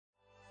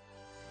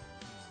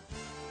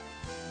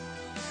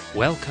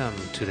Welcome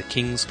to the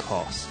King's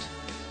Cast,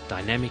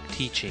 dynamic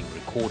teaching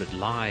recorded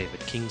live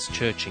at King's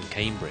Church in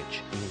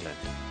Cambridge, England.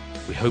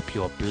 We hope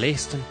you are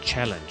blessed and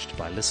challenged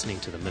by listening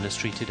to the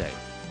ministry today.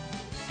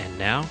 And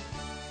now,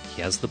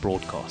 here's the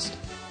broadcast.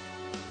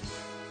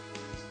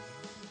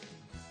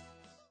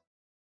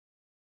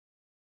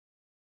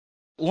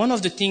 One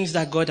of the things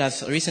that God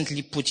has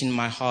recently put in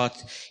my heart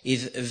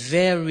is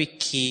very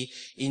key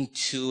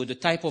into the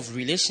type of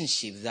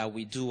relationship that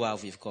we do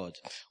have with God.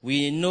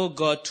 We know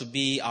God to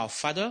be our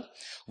Father.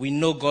 We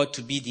know God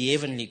to be the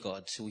heavenly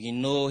God. We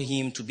know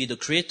Him to be the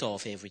creator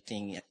of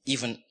everything,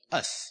 even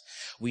us.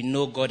 We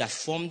know God has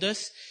formed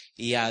us.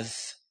 He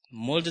has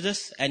molded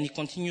us, and He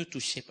continues to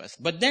shape us.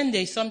 But then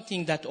there is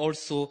something that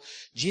also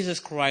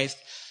Jesus Christ,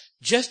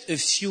 just a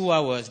few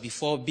hours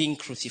before being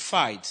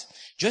crucified,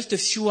 just a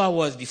few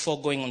hours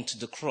before going onto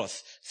the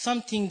cross,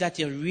 something that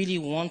He really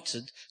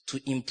wanted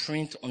to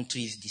imprint onto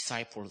His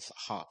disciples'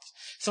 hearts.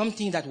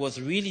 Something that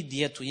was really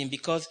dear to Him,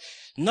 because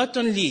not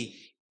only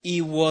it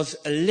was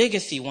a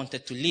legacy He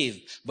wanted to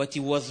leave, but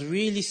it was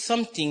really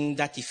something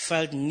that He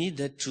felt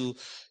needed to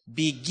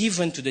be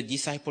given to the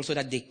disciples so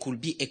that they could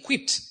be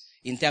equipped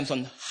in terms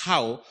on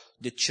how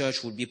the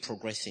church would be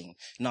progressing.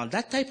 Now,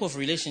 that type of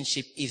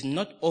relationship is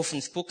not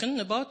often spoken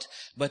about,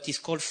 but it's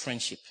called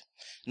friendship.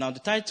 Now,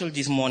 the title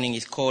this morning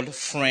is called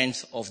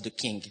Friends of the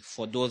King.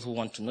 For those who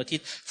want to note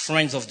it,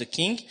 Friends of the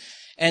King.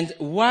 And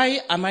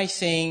why am I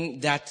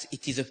saying that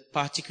it is a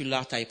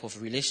particular type of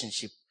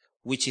relationship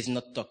which is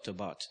not talked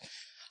about?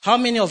 How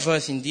many of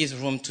us in this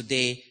room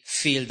today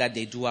feel that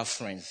they do have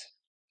friends?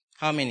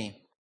 How many?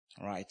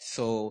 Right.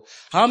 So,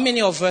 how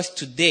many of us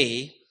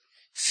today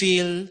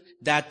feel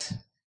that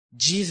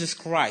Jesus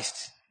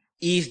Christ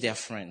is their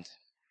friend?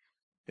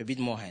 A bit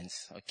more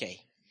hands. Okay.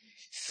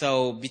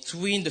 So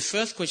between the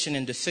first question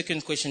and the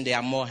second question, there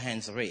are more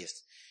hands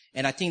raised.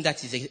 And I think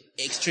that is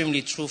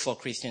extremely true for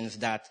Christians,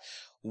 that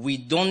we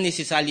don't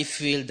necessarily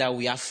feel that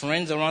we have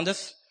friends around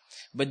us,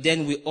 but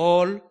then we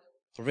all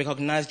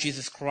recognize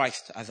Jesus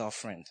Christ as our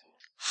friend.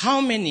 How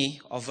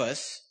many of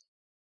us,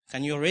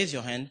 can you raise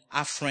your hand,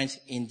 have friends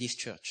in this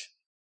church?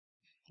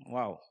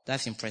 Wow,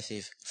 that's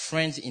impressive.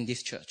 Friends in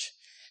this church.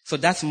 So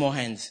that's more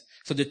hands.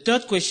 So the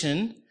third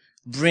question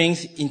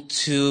brings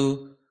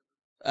into,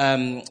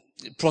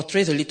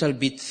 portrays a little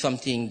bit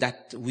something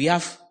that we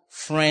have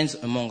friends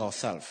among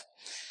ourselves.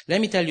 Let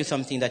me tell you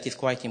something that is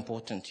quite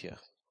important here.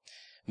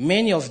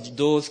 Many of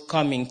those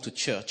coming to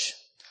church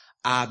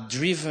are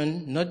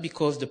driven not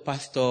because the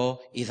pastor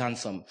is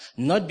handsome,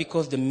 not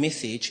because the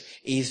message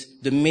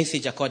is the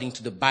message according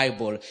to the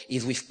Bible,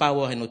 is with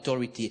power and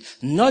authority,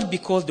 not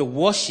because the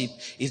worship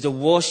is the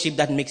worship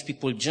that makes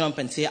people jump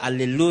and say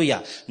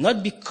hallelujah,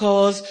 not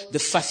because the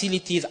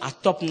facilities are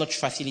top-notch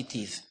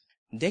facilities.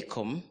 They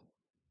come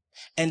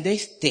and they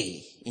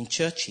stay in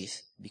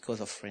churches because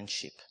of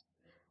friendship.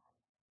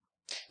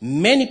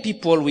 Many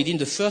people within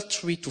the first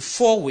 3 to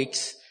 4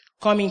 weeks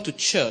coming to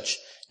church,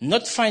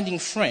 not finding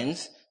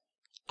friends,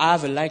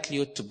 have a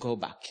likelihood to go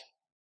back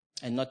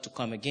and not to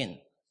come again.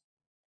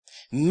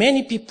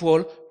 Many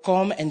people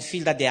come and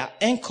feel that they are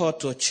anchored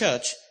to a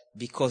church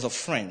because of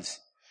friends.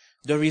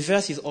 The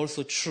reverse is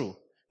also true.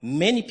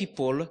 Many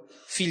people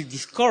feel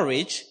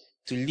discouraged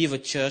to leave a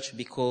church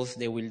because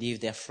they will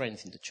leave their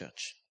friends in the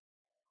church.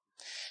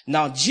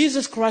 Now,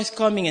 Jesus Christ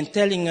coming and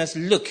telling us,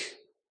 look,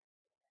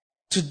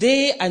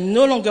 today I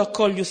no longer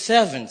call you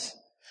servants,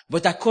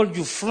 but I call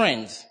you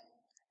friends,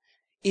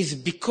 is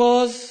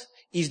because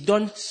He's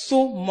done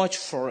so much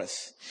for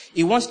us.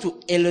 He wants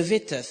to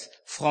elevate us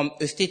from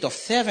a state of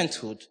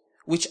servanthood,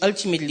 which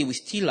ultimately we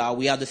still are.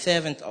 We are the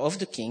servant of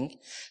the King,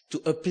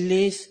 to a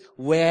place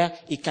where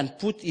He can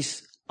put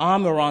His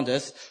arm around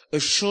us, a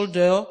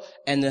shoulder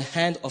and a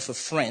hand of a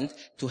friend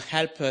to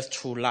help us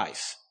through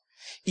life.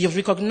 He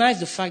recognized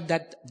the fact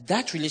that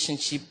that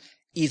relationship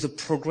is a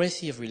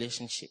progressive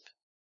relationship.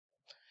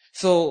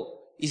 So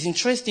it's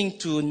interesting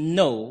to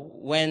know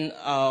when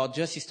our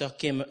dear sister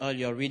came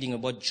earlier reading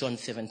about John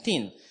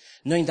 17,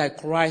 knowing that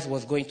Christ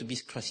was going to be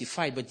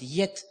crucified, but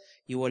yet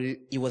he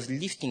was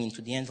lifting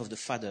into the hands of the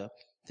Father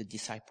the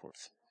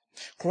disciples.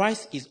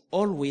 Christ is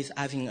always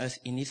having us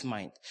in His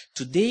mind.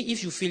 Today,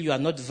 if you feel you are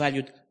not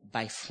valued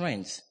by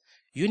friends,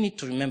 you need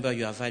to remember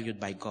you are valued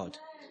by God,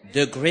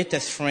 the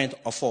greatest friend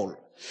of all.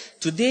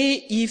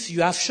 Today, if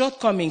you have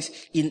shortcomings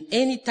in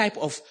any type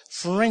of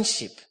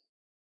friendship,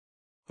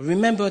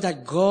 remember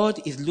that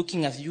God is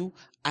looking at you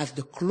as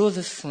the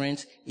closest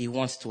friend He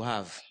wants to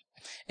have.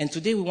 And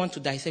today we want to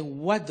dissect,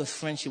 what does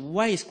friendship,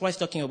 why is Christ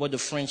talking about the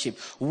friendship?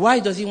 Why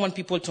does He want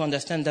people to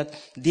understand that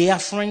they are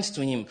friends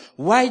to Him?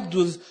 Why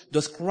does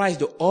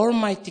Christ, the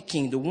Almighty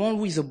King, the one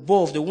who is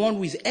above, the one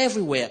who is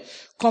everywhere,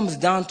 comes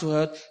down to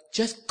earth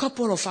just a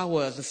couple of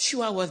hours, a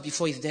few hours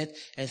before His death,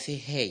 and say,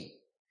 hey,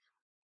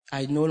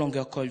 I no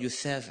longer call you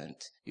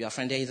servant. You are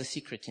friend. There is a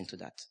secret into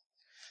that.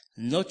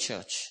 No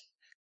church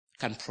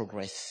can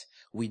progress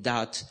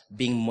without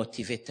being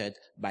motivated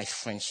by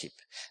friendship.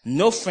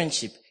 No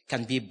friendship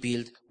can be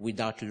built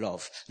without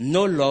love.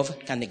 No love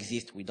can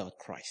exist without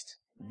Christ.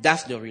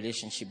 That's the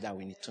relationship that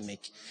we need to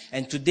make.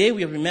 And today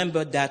we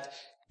remember that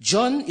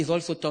John is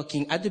also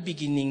talking at the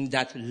beginning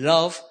that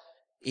love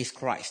is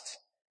Christ.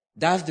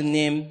 That's the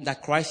name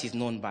that Christ is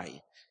known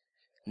by.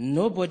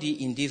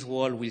 Nobody in this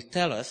world will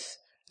tell us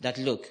that,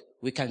 look,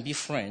 we can be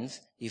friends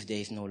if there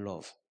is no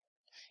love.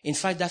 In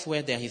fact, that's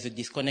where there is a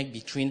disconnect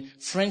between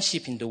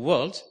friendship in the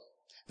world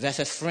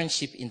versus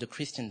friendship in the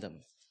Christendom.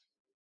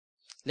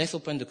 Let's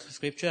open the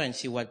scripture and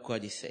see what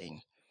God is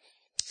saying.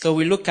 So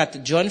we look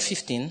at John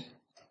 15,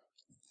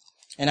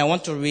 and I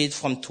want to read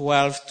from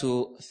 12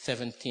 to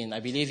 17. I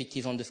believe it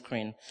is on the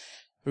screen.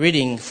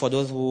 Reading for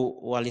those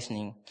who are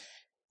listening.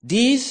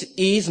 This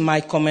is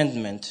my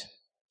commandment,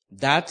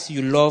 that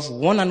you love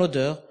one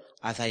another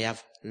as I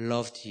have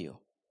loved you.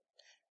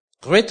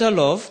 Greater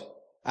love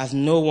has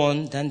no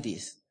one than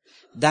this,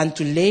 than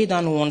to lay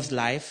down one's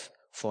life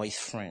for his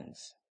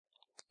friends.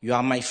 You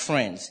are my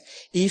friends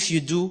if you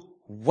do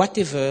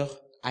whatever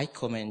I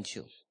command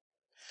you.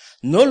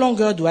 No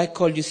longer do I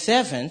call you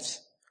servants,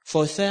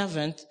 for a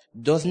servant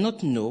does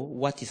not know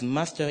what his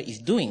master is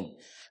doing,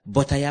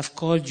 but I have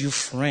called you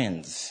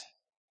friends.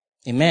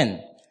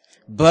 Amen.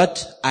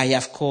 But I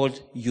have called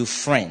you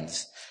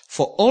friends.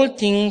 For all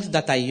things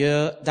that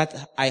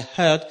I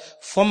heard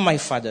from my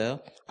Father,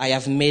 I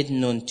have made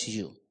known to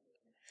you.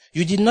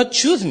 You did not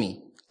choose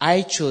me,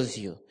 I chose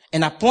you,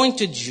 and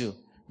appointed you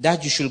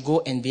that you should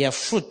go and bear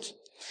fruit,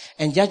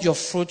 and that your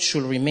fruit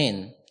should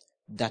remain,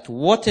 that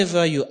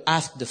whatever you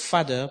ask the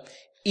Father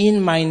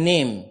in my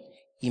name,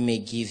 he may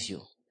give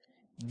you.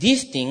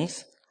 These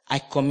things I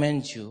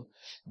command you,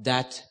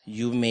 that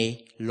you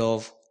may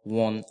love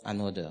one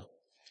another.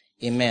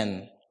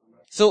 Amen.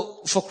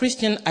 So for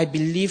Christian, I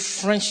believe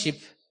friendship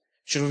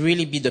should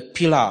really be the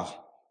pillar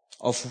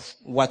of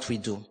what we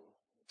do.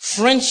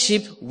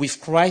 Friendship with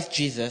Christ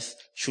Jesus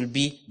should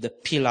be the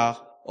pillar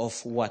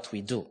of what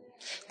we do.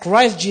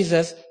 Christ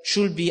Jesus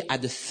should be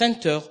at the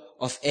center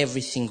of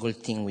every single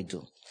thing we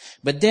do.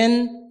 But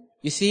then,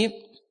 you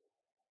see,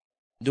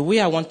 the way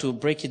I want to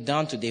break it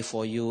down today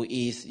for you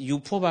is you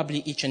probably,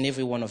 each and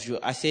every one of you,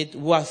 I said,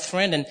 who are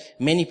friends, and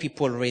many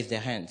people raise their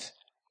hands.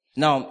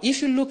 Now,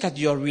 if you look at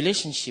your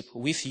relationship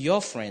with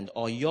your friend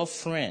or your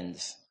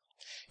friends,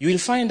 you will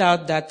find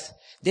out that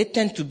they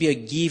tend to be a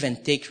give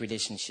and take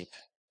relationship.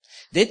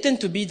 They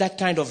tend to be that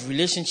kind of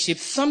relationship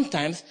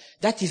sometimes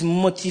that is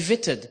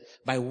motivated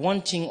by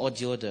one thing or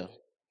the other.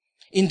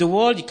 In the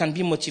world, it can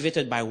be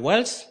motivated by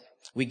wealth.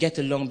 We get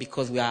along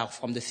because we are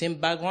from the same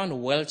background,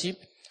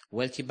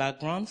 wealthy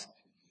backgrounds,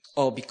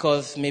 or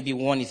because maybe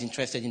one is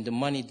interested in the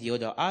money the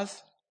other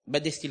has,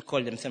 but they still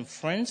call themselves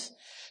friends.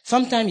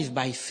 Sometimes it's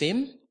by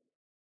fame.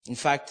 In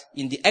fact,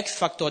 in the X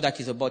Factor that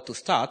is about to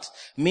start,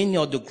 many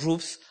of the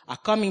groups are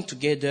coming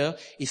together.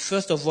 It's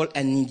first of all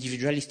an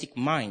individualistic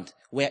mind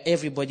where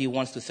everybody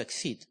wants to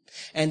succeed.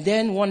 And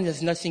then one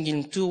is not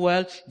singing too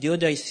well, the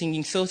other is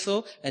singing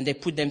so-so, and they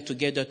put them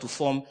together to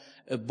form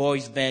a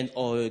boys band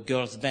or a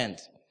girls band.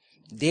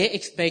 They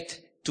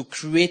expect to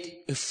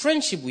create a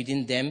friendship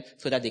within them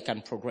so that they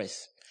can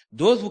progress.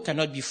 Those who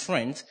cannot be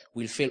friends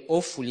will fail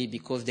awfully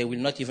because they will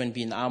not even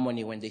be in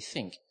harmony when they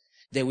sing.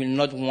 They will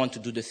not want to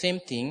do the same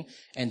thing,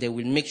 and they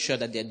will make sure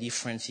that their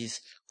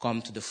differences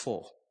come to the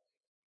fore.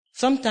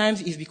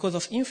 Sometimes it's because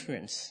of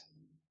influence.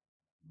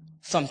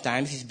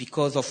 Sometimes it's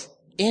because of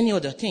any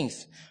other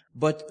things.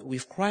 But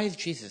with Christ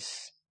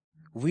Jesus,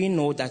 we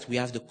know that we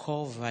have the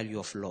core value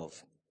of love.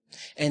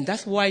 And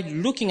that's why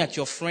looking at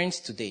your friends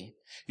today,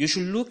 you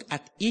should look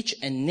at each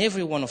and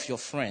every one of your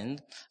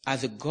friends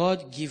as a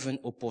God-given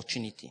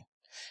opportunity.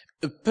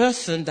 A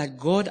person that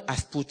God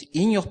has put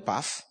in your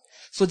path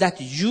so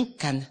that you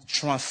can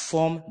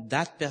transform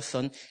that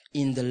person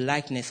in the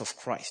likeness of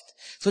Christ.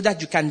 So that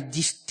you can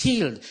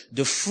distill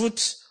the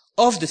fruits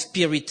of the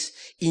Spirit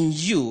in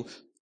you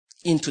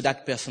into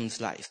that person's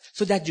life.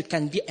 So that you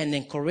can be an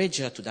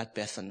encourager to that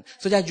person.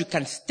 So that you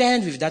can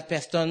stand with that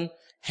person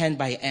hand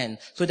by hand.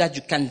 So that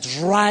you can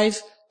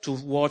drive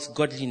towards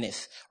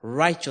godliness,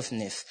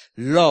 righteousness,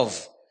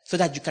 love. So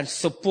that you can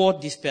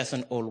support this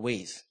person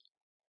always.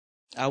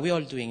 Are we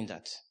all doing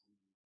that?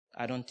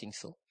 I don't think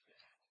so.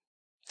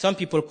 Some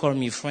people call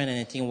me friend and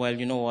I think, well,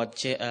 you know what,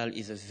 JL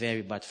is a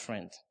very bad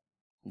friend.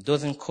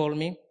 Doesn't call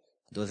me,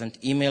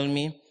 doesn't email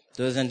me,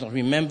 doesn't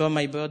remember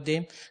my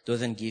birthday,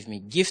 doesn't give me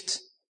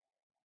gifts.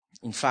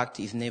 In fact,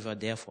 he's never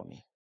there for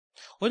me.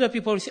 Other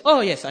people will say,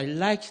 oh yes, I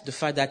like the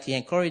fact that he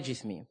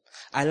encourages me.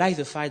 I like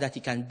the fact that he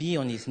can be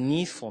on his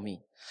knees for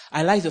me.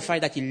 I like the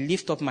fact that he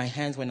lifts up my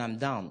hands when I'm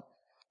down.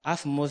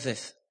 Ask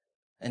Moses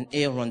and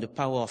Aaron the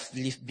power of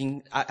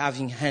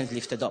having hands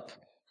lifted up.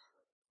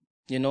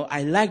 You know,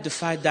 I like the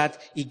fact that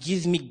he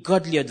gives me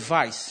godly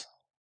advice.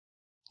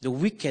 The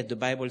wicked, the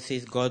Bible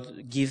says,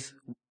 God gives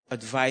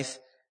advice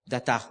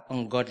that are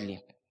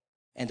ungodly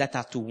and that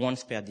are to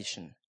one's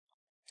perdition.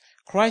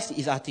 Christ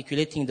is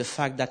articulating the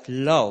fact that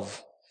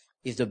love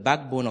is the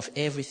backbone of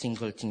every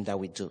single thing that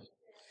we do.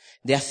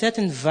 There are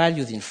certain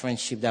values in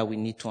friendship that we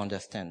need to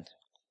understand.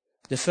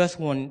 The first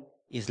one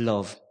is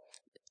love.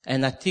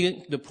 And I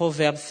think the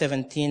Proverbs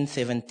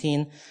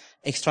 17:17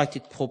 extract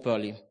it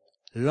properly.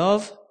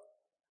 Love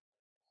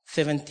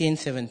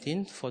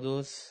 17:17 for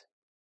those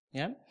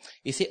Yeah?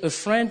 You see, a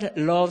friend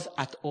loves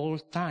at all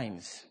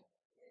times.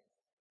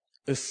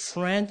 A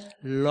friend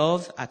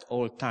loves at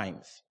all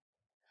times.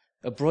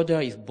 A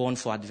brother is born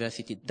for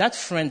adversity. That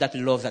friend that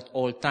loves at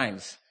all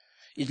times,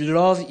 it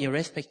loves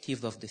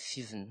irrespective of the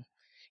season.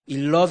 It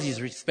loves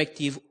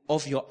irrespective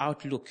of your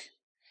outlook.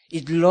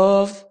 It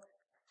loves,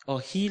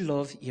 or he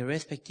loves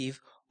irrespective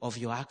of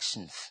your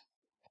actions.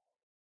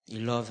 He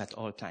loves at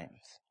all times.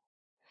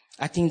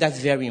 I think that's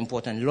very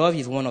important. Love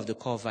is one of the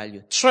core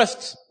values.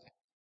 Trust.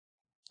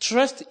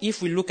 Trust,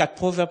 if we look at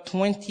Proverbs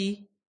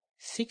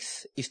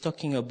 26, is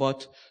talking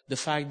about the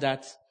fact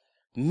that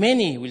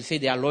many will say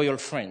they are loyal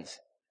friends.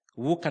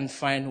 Who can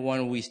find one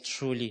who is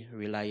truly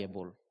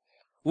reliable?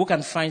 Who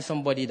can find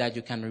somebody that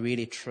you can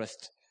really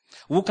trust?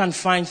 Who can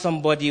find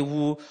somebody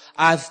who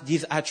has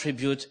this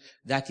attribute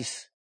that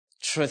is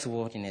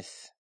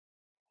trustworthiness?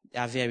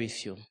 There are very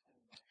few.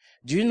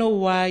 Do you know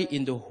why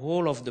in the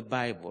whole of the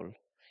Bible,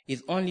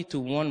 it's only to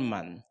one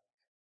man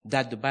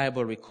that the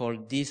Bible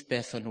recalled this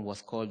person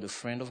was called the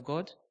friend of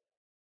God?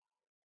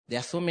 There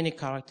are so many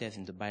characters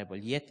in the Bible,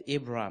 yet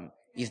Abraham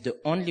is the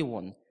only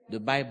one the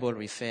Bible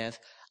refers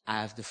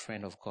as the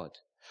friend of God.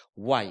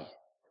 Why?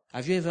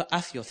 Have you ever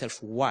asked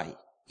yourself why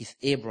is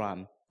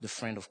Abraham the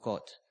friend of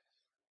God?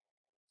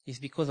 It's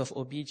because of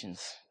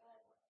obedience.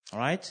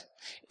 Alright?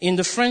 In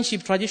the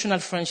friendship, traditional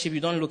friendship, you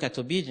don't look at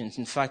obedience.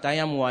 In fact, I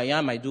am who I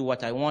am, I do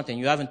what I want, and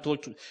you haven't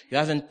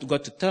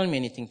got to tell me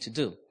anything to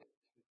do.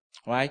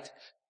 Right?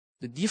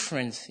 The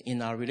difference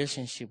in our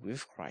relationship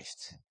with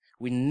Christ,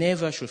 we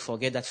never should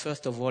forget that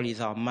first of all,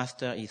 He's our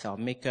master, He's our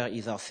maker,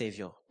 He's our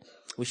savior.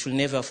 We should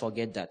never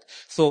forget that.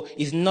 So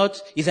it's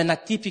an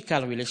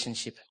atypical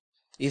relationship.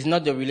 It's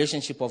not the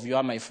relationship of you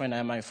are my friend, I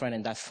am my friend,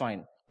 and that's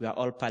fine. We are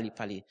all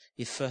pali-pali.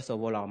 He's first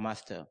of all our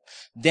master.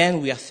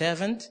 Then we are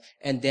servant,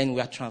 and then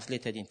we are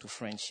translated into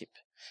friendship.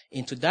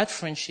 Into that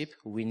friendship,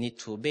 we need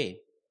to obey.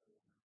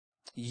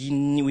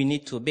 We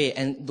need to obey.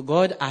 And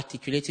God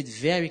articulated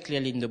very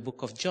clearly in the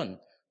book of John.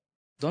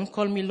 Don't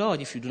call me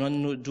Lord if you do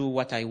not do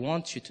what I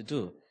want you to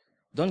do.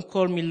 Don't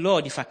call me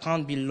Lord if I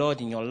can't be Lord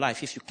in your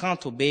life. If you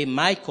can't obey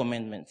my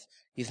commandments.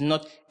 It's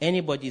not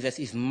anybody's,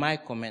 it's my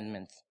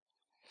commandments.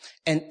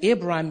 And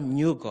Abraham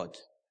knew God.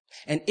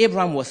 And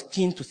Abraham was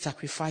keen to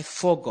sacrifice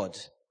for God.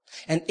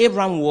 And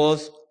Abraham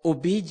was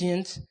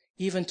obedient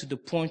even to the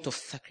point of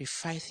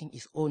sacrificing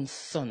his own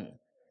son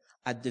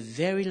at the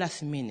very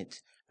last minute,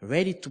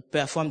 ready to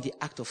perform the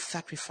act of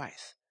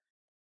sacrifice.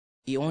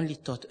 He only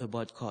thought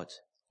about God,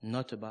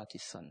 not about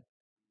his son.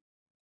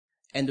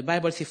 And the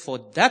Bible says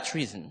for that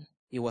reason,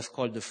 he was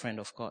called the friend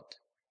of God.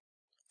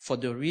 For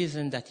the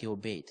reason that he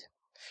obeyed.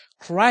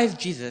 Christ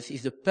Jesus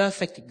is the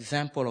perfect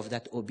example of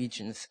that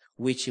obedience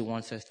which he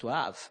wants us to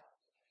have.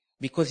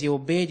 Because he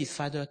obeyed his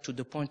father to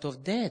the point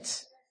of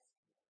death.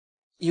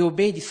 He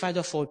obeyed his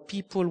father for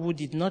people who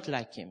did not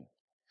like him.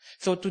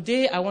 So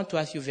today I want to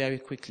ask you very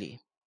quickly,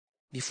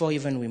 before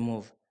even we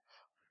move,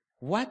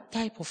 what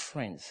type of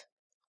friends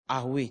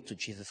are we to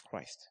Jesus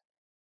Christ?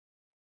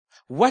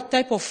 What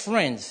type of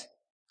friends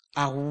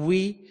are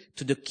we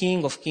to the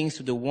King of Kings,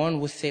 to the one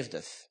who saved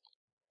us?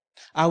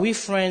 Are we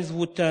friends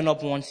who turn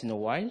up once in a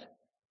while?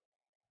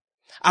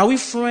 Are we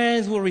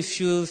friends who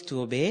refuse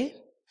to obey?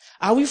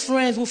 Are we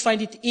friends who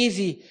find it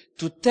easy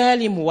to tell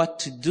him what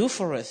to do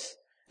for us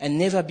and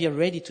never be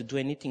ready to do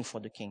anything for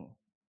the King?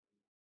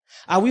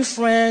 Are we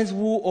friends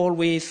who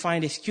always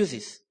find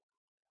excuses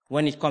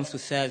when it comes to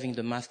serving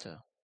the Master?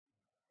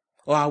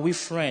 Or are we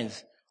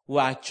friends who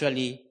are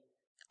actually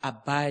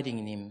abiding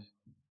in him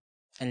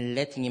and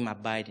letting him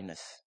abide in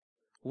us?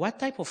 What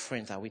type of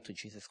friends are we to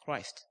Jesus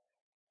Christ?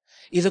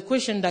 It's a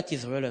question that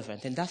is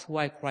relevant, and that's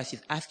why Christ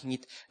is asking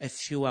it a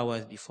few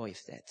hours before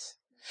his death.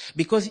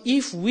 Because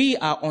if we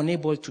are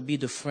unable to be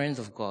the friends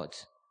of God,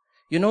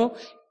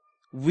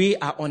 we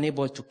are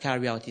unable to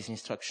carry out his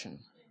instruction.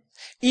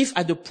 If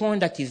at the point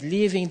that he's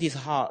leaving this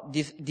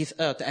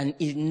earth, and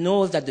he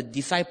knows that the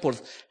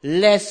disciples,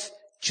 less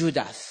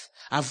Judas,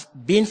 have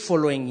been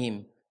following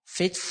him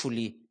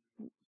faithfully,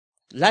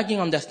 lacking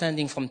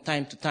understanding from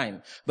time to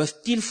time, but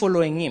still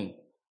following him,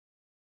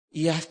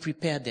 he has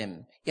prepared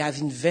them. He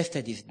has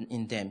invested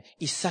in them.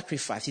 He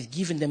sacrificed. He's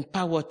given them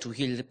power to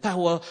heal, the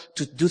power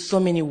to do so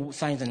many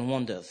signs and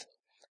wonders.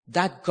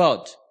 That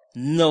God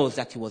knows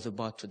that he was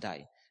about to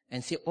die.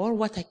 And say, all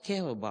what I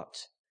care about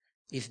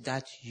is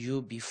that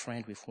you be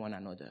friends with one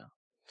another.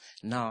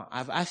 Now,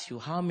 I've asked you,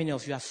 how many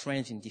of you are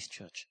friends in this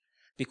church?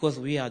 Because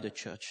we are the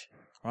church,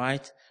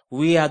 right?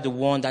 We are the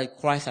one that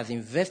Christ has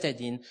invested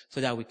in so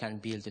that we can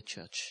build the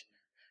church.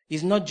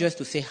 It's not just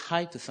to say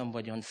hi to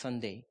somebody on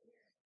Sunday.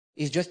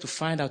 It's just to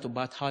find out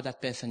about how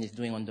that person is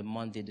doing on the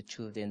Monday, the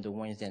Tuesday, and the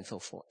Wednesday, and so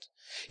forth.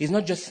 It's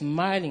not just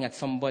smiling at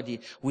somebody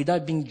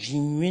without being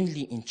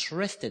genuinely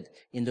interested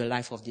in the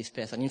life of this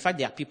person. In fact,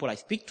 there are people I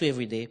speak to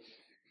every day,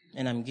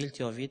 and I'm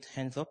guilty of it,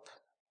 hands up.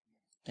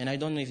 And I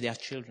don't know if they are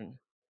children.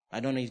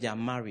 I don't know if they are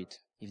married,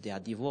 if they are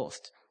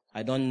divorced.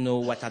 I don't know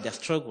what are their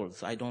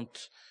struggles. I don't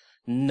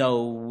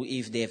know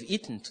if they have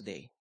eaten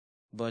today.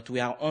 But we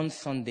are on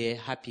Sunday,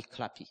 happy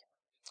clappy.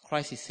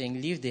 Christ is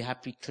saying, leave the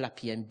happy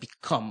clappy and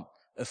become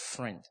a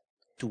friend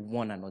to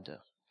one another.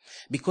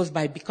 Because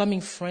by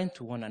becoming friends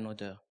to one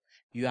another,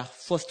 you are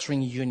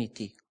fostering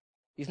unity.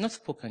 It's not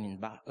spoken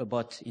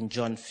about in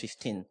John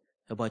 15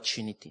 about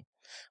unity,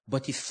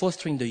 but it's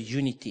fostering the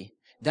unity,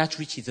 that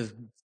which is a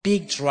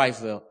big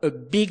driver, a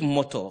big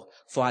motor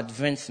for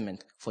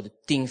advancement for the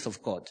things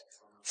of God,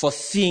 for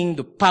seeing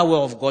the power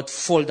of God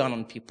fall down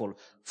on people,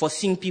 for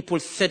seeing people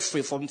set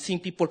free, for seeing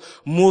people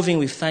moving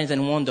with signs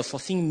and wonders, for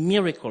seeing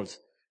miracles.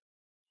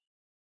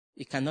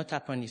 It cannot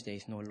happen if there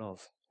is no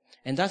love.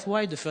 And that's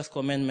why the first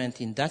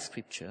commandment in that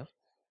scripture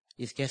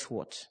is, guess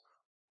what?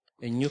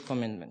 A new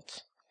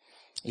commandment.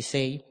 He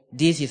says,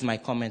 this is my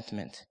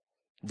commandment,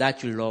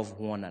 that you love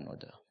one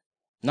another.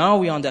 Now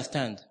we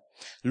understand.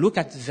 Look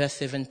at verse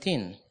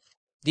 17.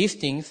 These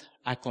things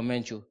I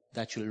command you,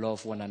 that you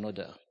love one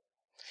another.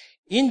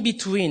 In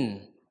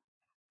between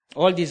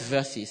all these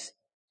verses,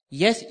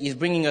 yes, he's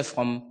bringing us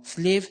from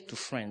slave to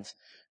friends,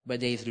 but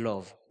there is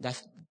love.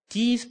 That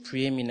is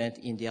preeminent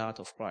in the heart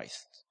of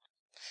Christ.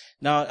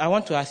 Now, I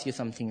want to ask you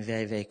something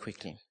very, very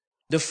quickly.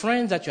 The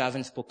friends that you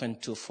haven't spoken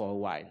to for a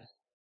while,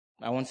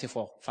 I won't say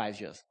for 5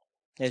 years,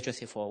 let's just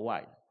say for a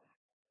while,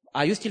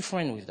 are you still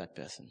friends with that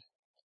person?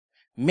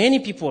 Many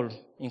people,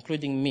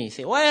 including me,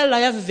 say, well, I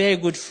have a very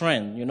good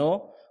friend,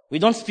 We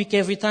don't speak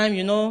every time,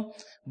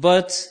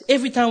 but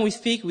every time we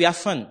speak, we have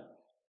fun.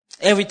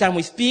 Every time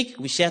we speak,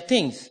 we share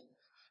things.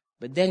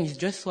 But then it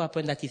just so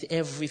happens that it's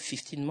every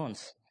 15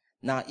 months.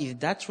 Now, is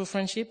that true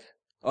friendship?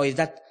 Or is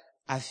that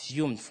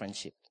assumed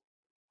friendship?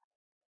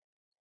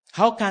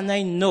 How can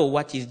I know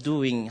what he's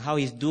doing, how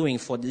he's doing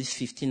for these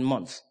 15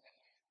 months?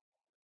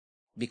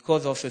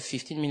 Because of a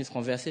 15-minute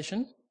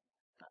conversation?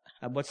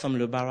 I bought some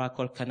Lebara,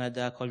 called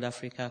Canada, called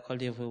Africa,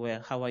 called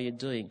everywhere. How are you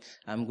doing?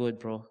 I'm good,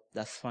 bro.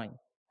 That's fine.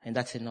 And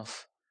that's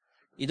enough.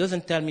 He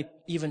doesn't tell me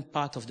even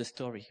part of the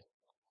story.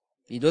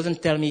 He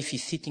doesn't tell me if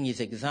he's sitting his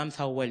exams,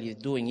 how well he's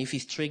doing, if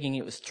he's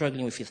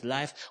struggling with his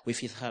life, with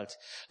his health.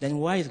 Then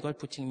why is God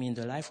putting me in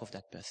the life of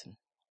that person?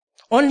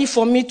 Only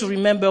for me to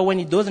remember when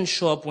he doesn't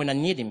show up when I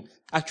need him.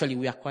 Actually,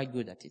 we are quite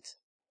good at it.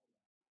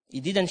 He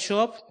didn't show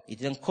up. He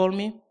didn't call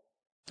me.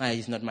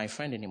 He's not my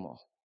friend anymore.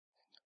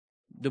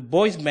 The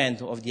boys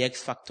band of the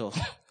X Factor,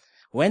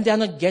 when they are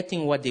not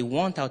getting what they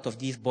want out of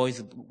these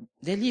boys,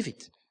 they leave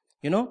it.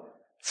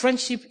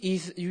 Friendship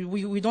is,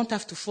 we don't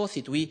have to force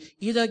it. We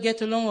either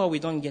get along or we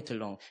don't get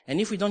along.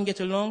 And if we don't get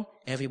along,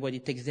 everybody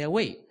takes their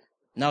way.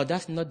 Now,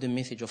 that's not the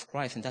message of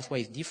Christ, and that's why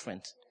it's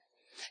different.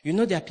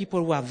 There are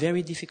people who are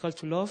very difficult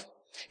to love.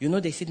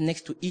 They sit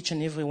next to each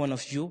and every one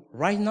of you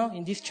right now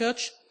in this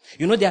church.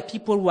 There are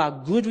people who are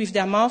good with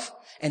their mouth,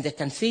 and they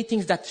can say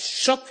things that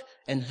shock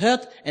and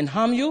hurt and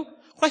harm you.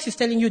 Christ is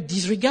telling you,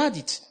 disregard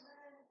it.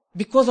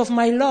 Because of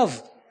my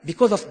love.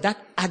 Because of that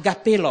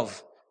agape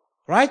love.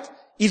 Right?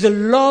 Is a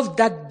love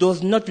that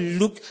does not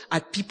look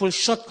at people's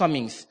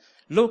shortcomings.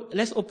 Look,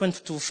 let's open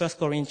to 1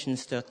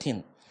 Corinthians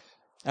 13.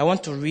 I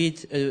want to read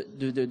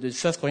the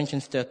 1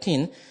 Corinthians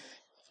 13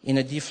 in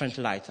a different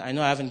light. I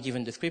know I haven't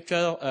given the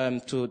scripture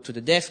to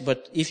the desk,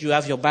 but if you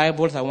have your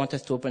Bibles, I want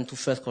us to open to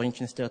 1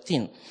 Corinthians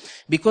 13.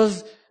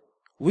 Because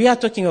we are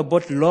talking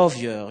about love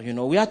here,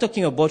 We are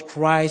talking about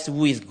Christ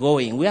who is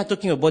going. We are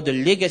talking about the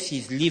legacy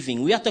he's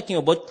leaving. We are talking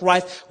about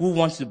Christ who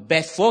wants the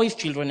best for his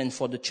children and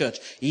for the church.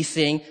 He's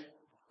saying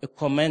a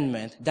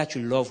commandment that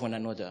you love one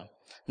another.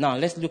 Now,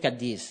 let's look at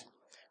this.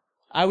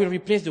 I will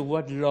replace the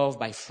word love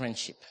by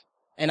friendship.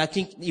 And I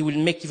think it will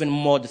make even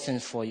more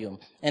sense for you.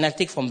 And I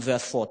take from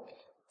verse 4.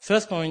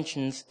 1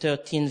 Corinthians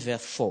 13,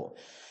 verse 4.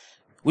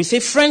 We say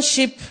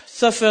friendship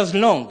suffers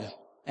long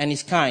and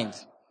is kind.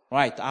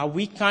 Right? Are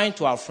we kind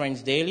to our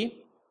friends daily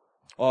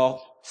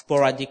or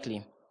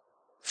sporadically?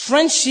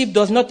 Friendship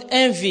does not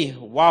envy.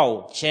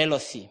 Wow,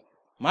 jealousy.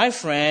 My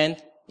friend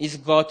has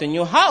got a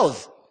new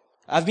house.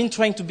 I've been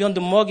trying to be on the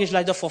mortgage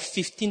ladder for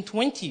 15,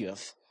 20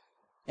 years.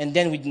 And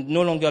then we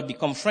no longer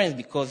become friends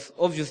because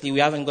obviously we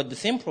haven't got the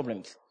same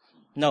problems.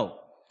 No.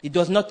 It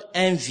does not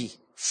envy.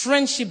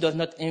 Friendship does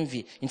not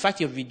envy. In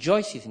fact, it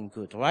rejoices in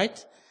good,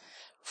 right?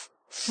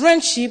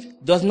 Friendship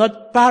does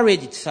not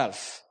parade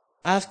itself.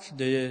 Ask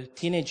the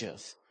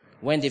teenagers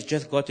when they've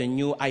just got a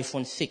new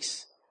iPhone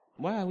 6.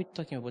 Why are we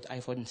talking about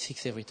iPhone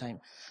 6 every time?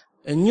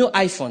 A new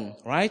iPhone,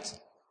 right?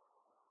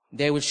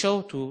 They will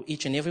show to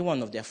each and every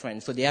one of their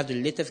friends. So they have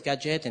the latest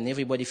gadget and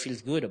everybody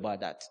feels good about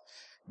that.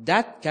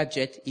 That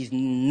gadget is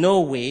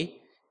no way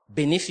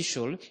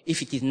beneficial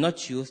if it is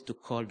not used to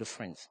call the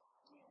friends.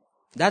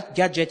 That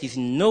gadget is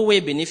in no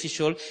way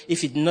beneficial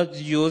if it's not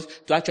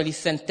used to actually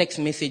send text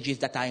messages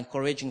that are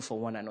encouraging for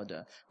one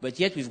another. But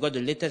yet we've got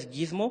the latest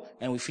gizmo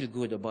and we feel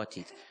good about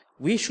it.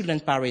 We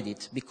shouldn't parade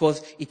it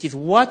because it is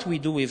what we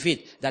do with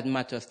it that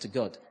matters to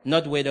God,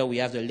 not whether we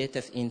have the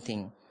latest in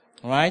thing.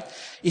 Right?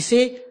 He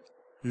say,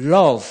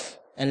 love,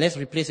 and let's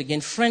replace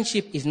again,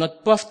 friendship is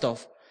not puffed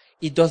off.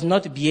 It does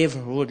not behave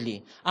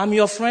rudely. I'm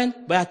your friend,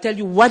 but I tell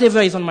you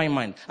whatever is on my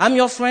mind. I'm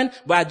your friend,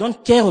 but I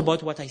don't care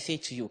about what I say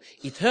to you.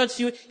 It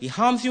hurts you, it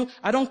harms you.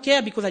 I don't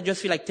care because I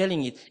just feel like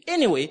telling it.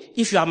 Anyway,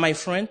 if you are my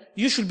friend,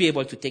 you should be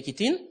able to take it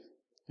in.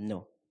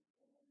 No.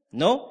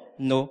 No,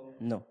 no,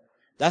 no.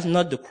 That's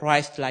not the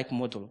Christ-like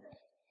model.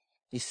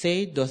 He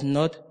said, does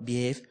not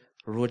behave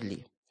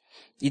rudely.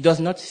 He does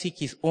not seek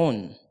his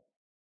own.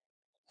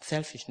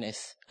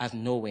 Selfishness has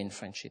no way in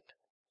friendship.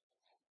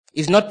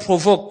 Is not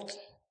provoked.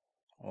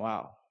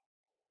 Wow.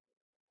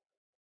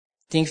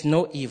 Thinks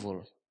no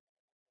evil.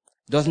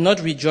 Does not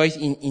rejoice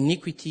in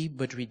iniquity,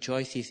 but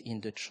rejoices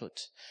in the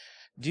truth.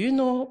 Do you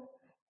know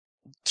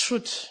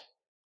truth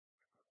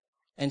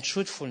and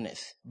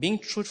truthfulness? Being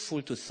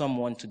truthful to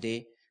someone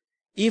today,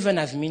 even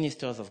as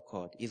ministers of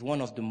God, is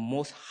one of the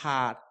most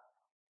hard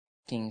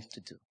things to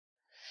do.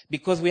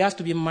 Because we have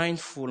to be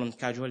mindful on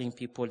cajoling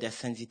people, their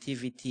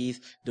sensitivities,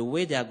 the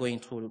way they are going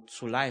through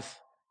life.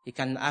 It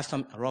can have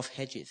some rough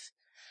edges.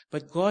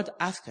 But God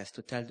asks us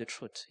to tell the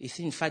truth. He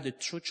says, in fact, the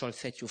truth shall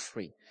set you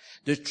free.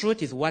 The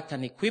truth is what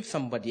can equip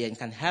somebody and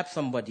can help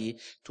somebody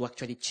to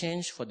actually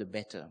change for the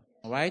better.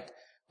 All right?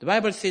 The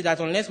Bible says that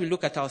unless we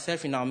look at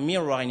ourselves in our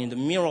mirror and in the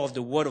mirror of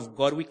the Word of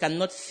God, we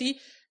cannot see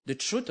the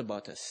truth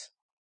about us.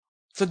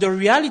 So the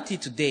reality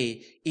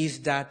today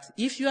is that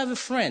if you have a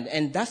friend,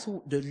 and that's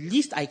the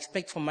least I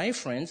expect from my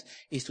friends,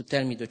 is to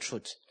tell me the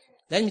truth.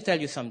 Let me tell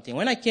you something.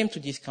 When I came to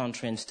this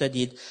country and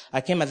studied,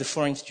 I came as a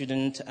foreign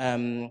student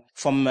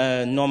from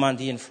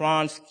Normandy in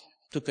France,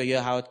 took a year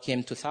out,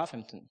 came to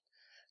Southampton.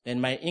 Then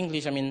my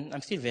English,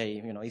 I'm still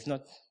very, it's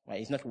not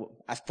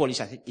as Polish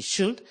as it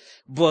should,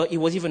 but it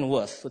was even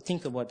worse. So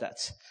think about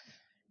that.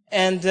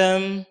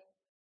 And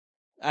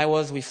I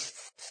was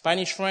with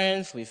Spanish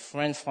friends, with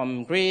friends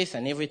from Greece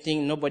and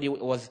everything. Nobody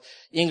was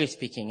English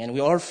speaking. And we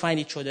all find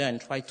each other and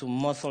try to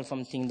muscle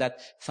something that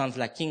sounds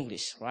like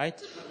English, right?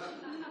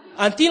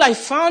 Until I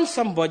found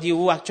somebody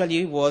who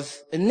actually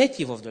was a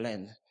native of the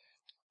land.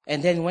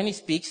 And then when he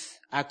speaks,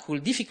 I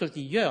could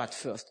difficultly hear at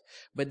first.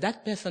 But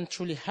that person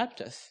truly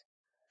helped us.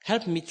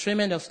 Helped me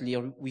tremendously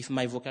with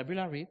my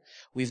vocabulary,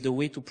 with the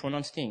way to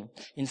pronounce things.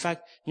 In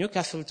fact,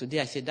 Newcastle today,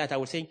 I said that, I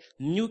was saying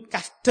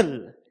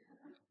Newcastle.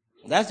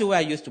 That's the way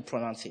I used to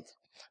pronounce it.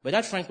 But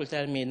that friend will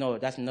tell me, no,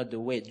 that's not the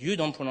way. You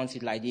don't pronounce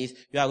it like this.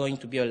 You are going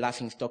to be a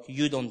laughing stock.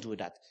 You don't do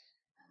that.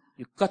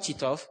 You cut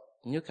it off,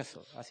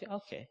 Newcastle. I say,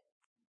 okay,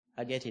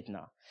 I get it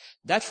now.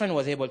 That friend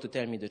was able to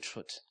tell me the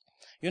truth.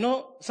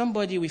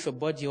 Somebody with a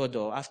body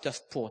odor after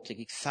sport, like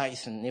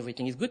exercise and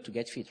everything, is good to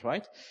get fit,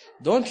 right?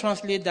 Don't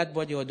translate that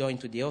body odor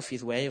into the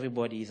office where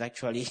everybody is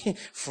actually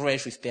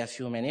fresh with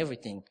perfume and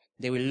everything.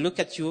 They will look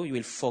at you,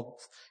 you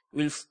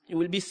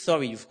will be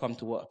sorry you've come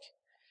to work.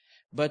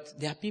 But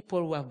there are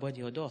people who have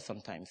body odor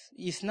sometimes.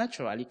 It's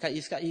natural.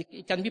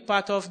 It can be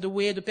part of the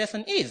way the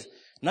person is.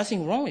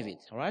 Nothing wrong with it,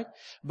 all right?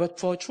 But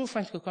for a true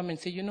friend to come and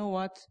say, you know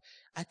what?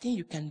 I think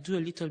you can do a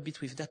little bit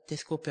with that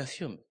Tesco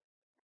perfume.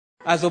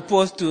 As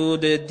opposed to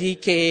the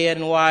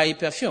DKNY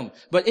perfume.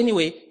 But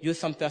anyway, use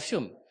some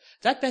perfume.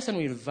 That person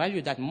will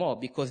value that more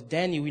because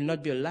then he will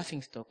not be a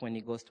laughingstock when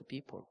he goes to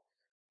people.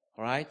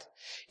 All right?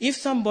 If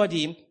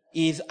somebody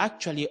is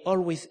actually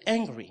always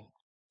angry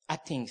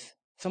at things,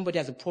 somebody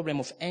has a problem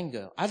of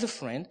anger. As a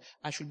friend,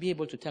 I should be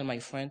able to tell my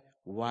friend,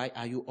 why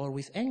are you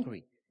always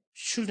angry?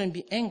 Shouldn't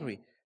be angry.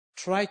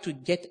 Try to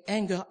get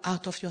anger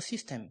out of your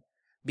system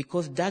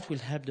because that will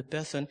help the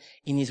person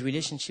in his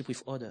relationship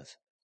with others.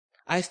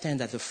 I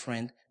stand as a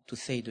friend to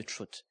say the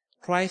truth.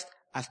 Christ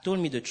has told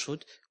me the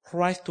truth.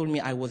 Christ told me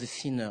I was a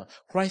sinner.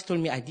 Christ told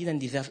me I didn't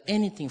deserve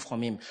anything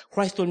from him.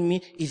 Christ told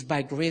me it's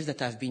by grace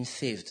that I've been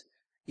saved.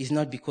 It's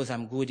not because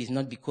I'm good. It's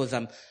not because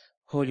I'm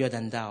holier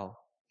than thou.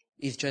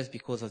 It's just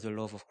because of the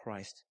love of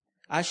Christ.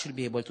 I should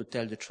be able to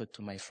tell the truth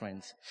to my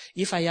friends.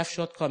 If I have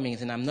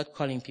shortcomings and I'm not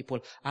calling people,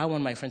 I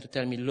want my friend to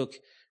tell me, look,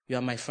 you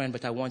are my friend,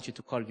 but I want you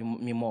to call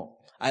me more.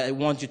 I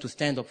want you to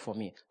stand up for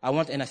me.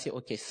 And I say,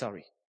 okay,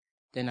 sorry.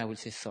 Then I will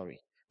say sorry.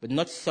 But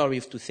not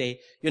sorry to say,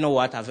 you know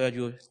what, I've heard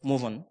you,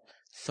 move on.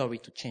 Sorry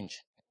to change.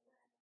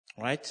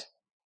 Right?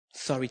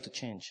 Sorry to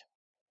change.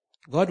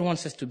 God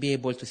wants us to be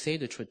able to say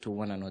the truth to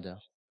one another.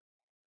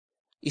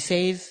 He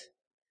says,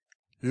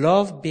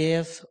 love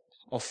bears,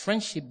 or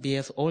friendship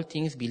bears all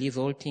things, believes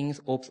all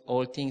things, hopes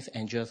all things,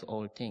 endures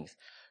all things.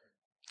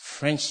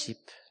 Friendship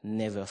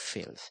never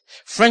fails.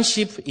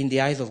 Friendship in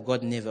the eyes of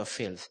God never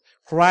fails.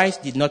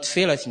 Christ did not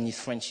fail us in his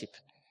friendship.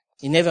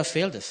 He never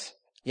failed us.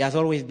 He has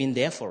always been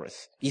there for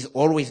us. He's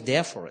always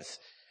there for us.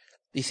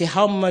 He said,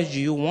 how much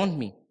do you want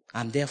me?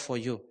 I'm there for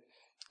you.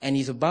 And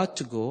he's about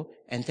to go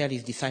and tell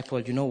his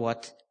disciples, you know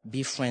what?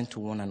 Be friends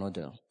to one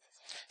another.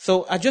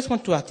 So I just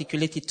want to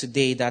articulate it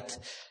today that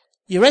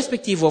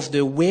irrespective of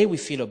the way we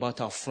feel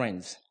about our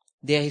friends,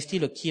 there is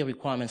still a key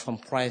requirement from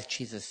Christ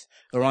Jesus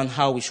around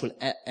how we should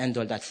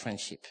handle that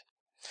friendship.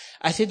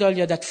 I said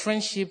earlier that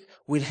friendship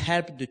will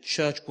help the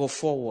church go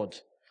forward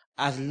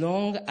as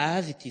long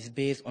as it is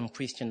based on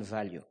Christian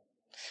value.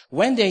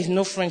 When there is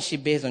no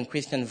friendship based on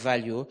Christian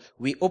value,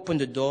 we open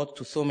the door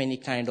to so many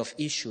kind of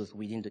issues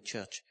within the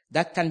church.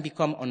 That can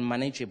become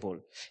unmanageable,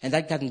 and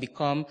that can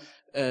become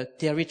a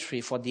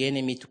territory for the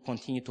enemy to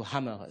continue to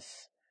hammer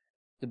us.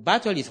 The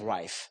battle is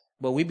rife,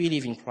 but we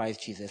believe in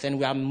Christ Jesus, and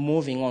we are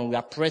moving on, we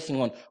are pressing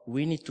on.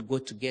 We need to go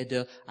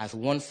together as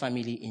one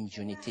family in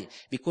unity,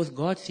 because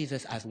God sees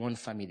us as one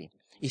family.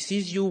 He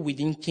sees you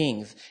within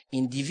Kings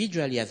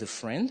individually as a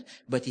friend,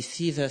 but he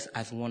sees us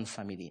as one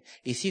family.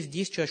 He sees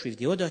this church with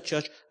the other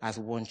church as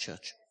one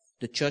church,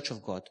 the church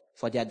of God,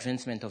 for the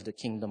advancement of the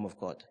kingdom of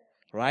God.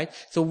 Right?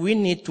 So we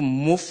need to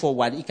move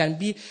forward. It can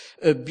be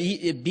a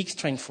big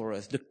strength for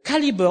us. The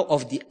caliber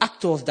of the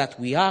actors that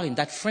we are in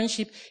that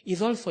friendship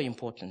is also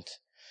important.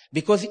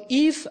 Because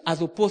if,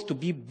 as opposed to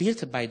be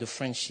built by the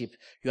friendship,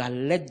 you are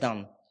let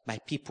down by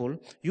people,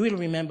 you will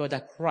remember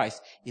that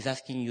Christ is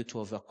asking you to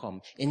overcome.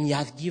 And he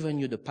has given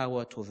you the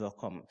power to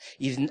overcome.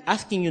 He's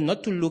asking you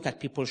not to look at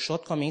people's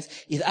shortcomings.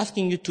 He's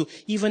asking you to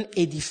even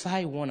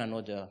edify one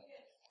another.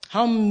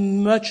 How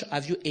much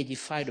have you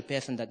edified the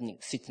person that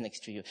sits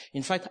next to you?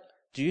 In fact,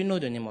 do you know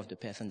the name of the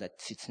person that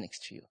sits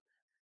next to you?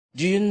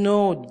 Do you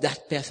know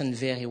that person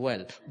very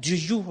well? Do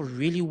you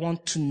really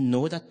want to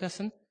know that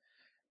person?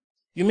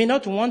 You may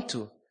not want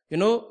to. You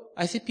know,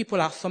 I see people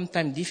are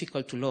sometimes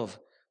difficult to love,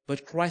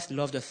 but Christ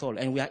loved us all,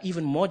 and we are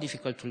even more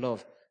difficult to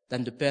love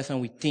than the person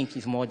we think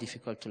is more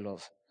difficult to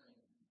love.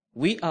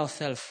 We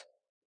ourselves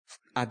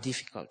are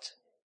difficult.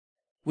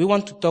 We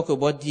want to talk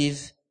about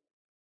this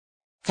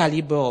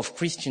caliber of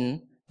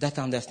Christian that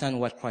understand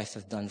what Christ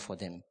has done for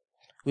them.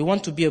 We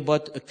want to be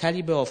about a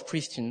caliber of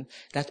Christian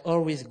that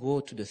always go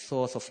to the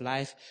source of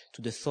life,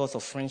 to the source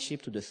of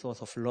friendship, to the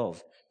source of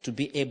love, to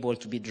be able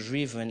to be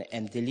driven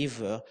and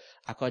deliver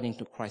according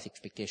to Christ's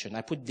expectation.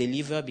 I put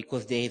deliver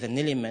because there is an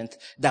element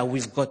that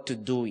we've got to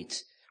do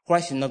it.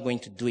 Christ is not going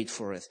to do it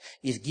for us.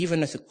 He's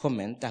given us a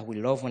command that we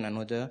love one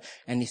another,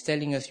 and he's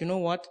telling us, you know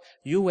what?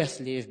 You were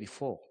slaves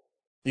before.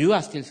 You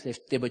are still slaves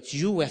today, but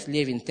you were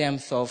slaves in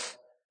terms of,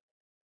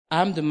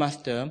 I'm the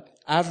master,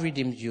 I've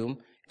redeemed you,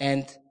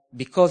 and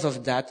because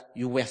of that,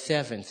 you were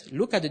servants.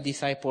 Look at the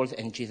disciples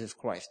and Jesus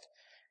Christ.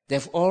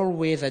 They've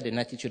always had an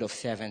attitude of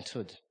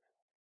servanthood.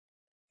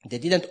 They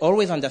didn't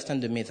always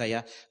understand the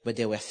Messiah, but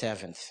they were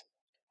servants.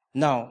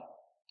 Now,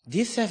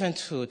 this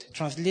servanthood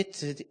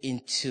translated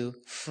into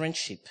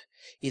friendship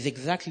is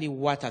exactly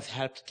what has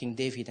helped King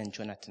David and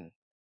Jonathan.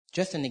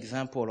 Just an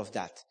example of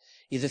that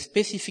is a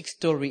specific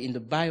story in the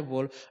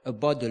Bible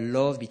about the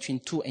love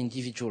between two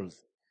individuals.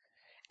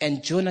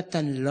 And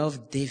Jonathan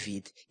loved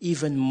David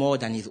even more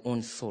than his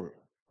own soul.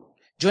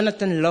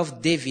 Jonathan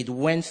loved David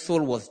when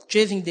Saul was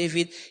chasing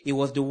David. He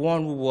was the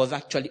one who was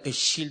actually a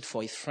shield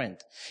for his friend.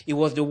 He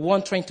was the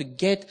one trying to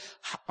get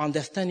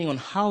understanding on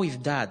how his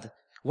dad,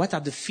 what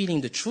are the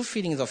feelings, the true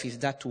feelings of his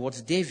dad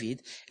towards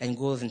David, and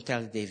goes and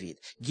tells David.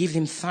 Gives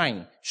him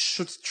sign,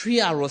 shoots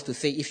 3 arrows to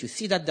say, if you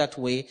see that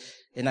way,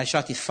 and I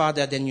shot his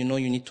father, then you know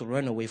you need to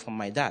run away from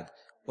my dad.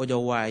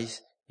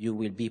 Otherwise, you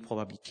will be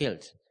probably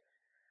killed.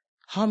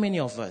 How many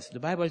of us, the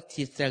Bible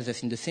tells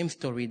us in the same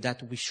story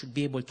that we should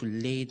be able to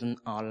lay down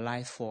our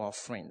lives for our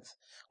friends.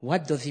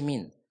 What does it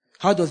mean?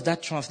 How does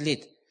that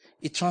translate?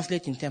 It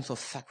translates in terms of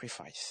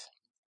sacrifice.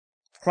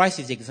 Christ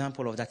is the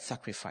example of that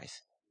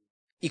sacrifice.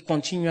 He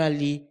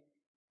continually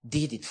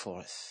did it for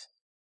us.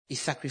 He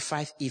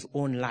sacrificed his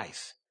own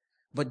life.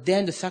 But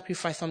then the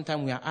sacrifice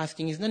sometimes we are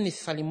asking is not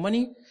necessarily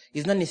money,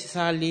 it's not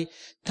necessarily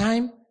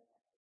time.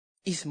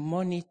 Is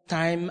money,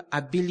 time,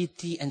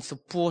 ability, and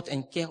support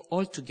and care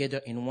all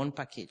together in one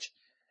package.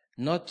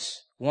 Not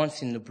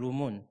once in the blue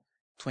moon,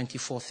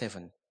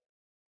 24/7.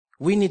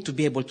 We need to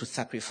be able to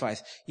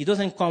sacrifice. It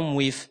doesn't come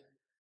with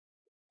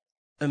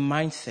a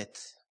mindset.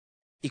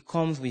 It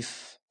comes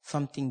with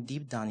something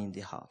deep down in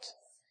the heart.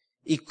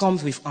 It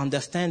comes with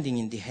understanding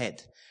in the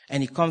head.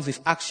 And it comes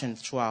with action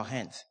through our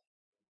hands.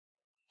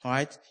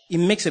 Alright? It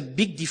makes a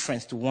big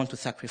difference to want to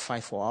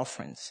sacrifice for our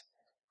friends.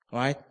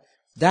 Alright?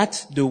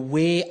 That's the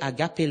way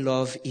agape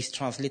love is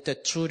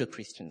translated through the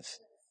Christians.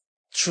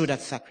 Through that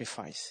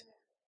sacrifice.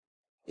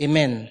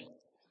 Amen.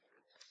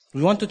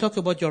 We want to talk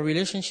about your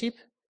relationship?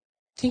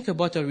 Think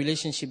about a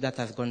relationship that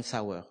has gone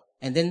sour.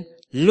 And then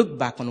look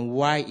back on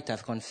why it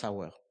has gone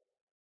sour.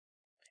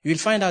 You'll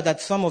find out that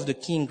some of the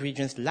key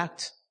ingredients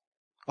lacked.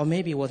 Or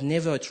maybe it was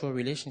never a true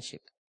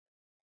relationship.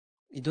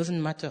 It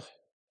doesn't matter.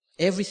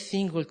 Every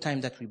single time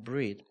that we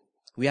breathe,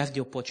 we have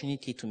the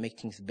opportunity to make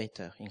things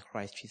better in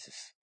Christ Jesus.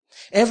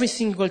 Every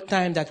single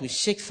time that we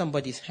shake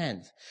somebody's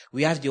hand,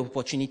 we have the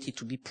opportunity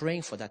to be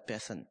praying for that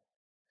person.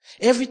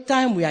 Every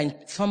time we are in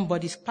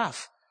somebody's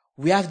path,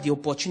 we have the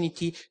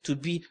opportunity to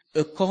be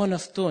a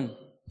cornerstone,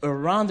 a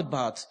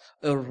roundabout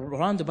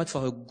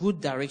for a good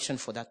direction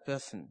for that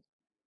person.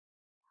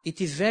 It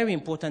is very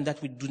important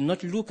that we do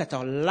not look at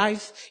our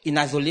lives in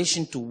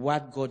isolation to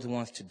what God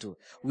wants to do.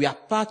 We are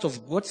part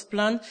of God's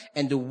plan,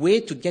 and the way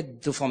to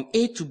get from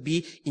A to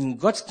B in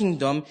God's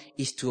kingdom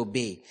is to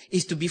obey,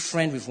 is to be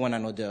friends with one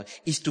another,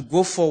 is to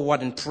go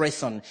forward and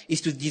press on,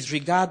 is to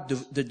disregard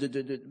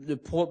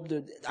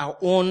our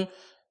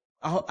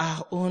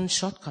own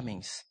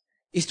shortcomings,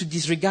 is to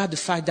disregard the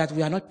fact that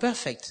we are not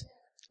perfect.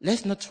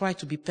 Let's not try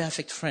to be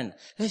perfect friends.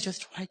 Let's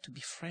just try to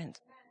be friends.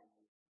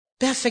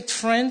 Perfect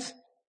friends.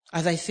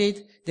 As I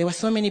said, there were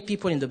so many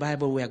people in the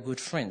Bible who were good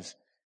friends.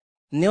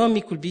 Naomi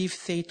could be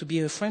said to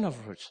be a friend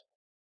of Ruth,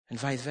 and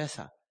vice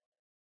versa.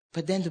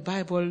 But then the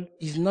Bible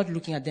is not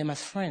looking at them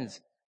as friends.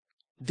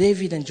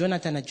 David and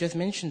Jonathan, I just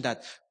mentioned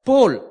that.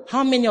 Paul,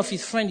 how many of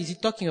his friends is he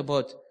talking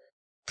about?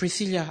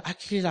 Priscilla,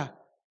 Aquila,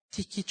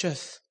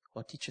 Tychicus,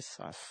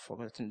 I've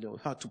forgotten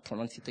how to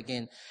pronounce it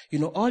again.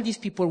 All these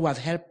people who have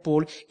helped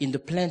Paul in the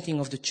planting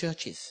of the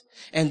churches,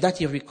 and that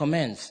he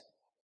recommends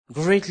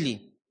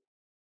greatly.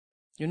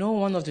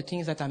 One of the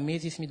things that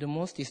amazes me the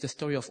most is the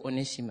story of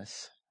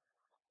Onesimus.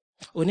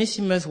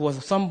 Onesimus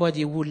was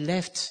somebody who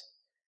left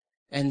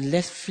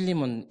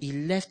Philemon. He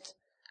left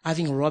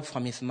having robbed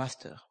from his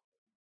master.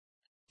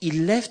 He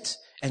left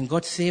and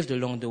got saved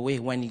along the way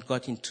when he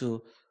got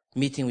into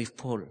meeting with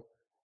Paul.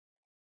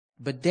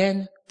 But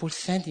then Paul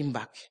sent him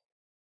back.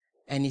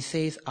 And he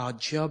says, our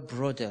dear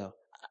brother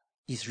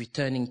is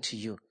returning to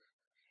you.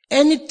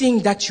 Anything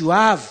that you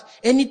have,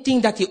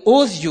 anything that he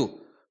owes you,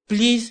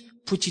 please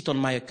put it on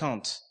my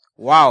account.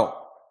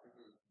 Wow.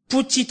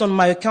 Put it on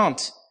my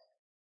account.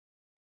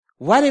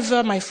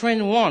 Whatever my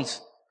friend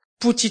wants,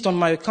 put it on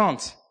my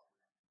account.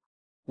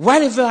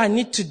 Whatever I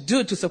need to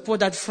do to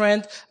support that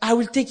friend, I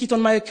will take it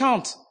on my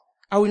account.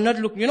 I will not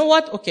look, you know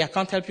what? Okay, I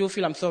can't help you,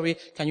 Phil. I'm sorry.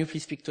 Can you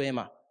please speak to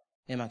Emma?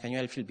 Emma, can you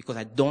help Phil? Because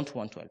I don't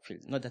want to help Phil.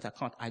 Not that I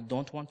can't. I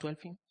don't want to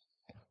help him.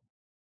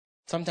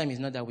 Sometimes it's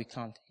not that we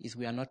can't. It's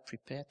we are not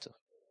prepared to.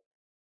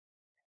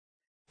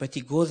 But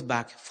he goes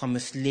back from a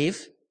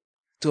slave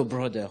to a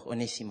brother,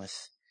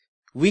 Onesimus.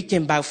 We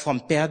came back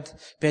from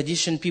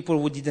perdition,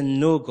 people who didn't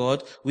know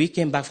God. We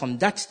came back from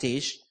that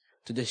stage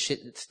to the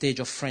stage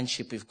of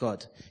friendship with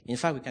God. In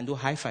fact, we can do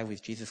high five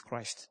with Jesus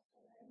Christ.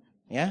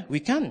 Yeah, we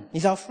can.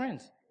 He's our friend.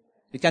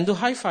 We can do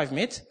high five,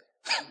 mate.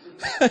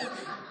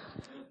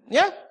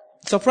 Yeah,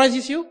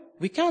 surprises you?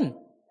 We can.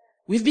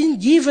 We've been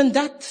given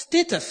that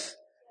status.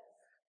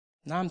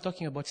 Now I'm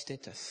talking about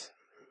status.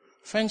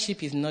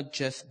 Friendship is not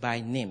just by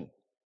name.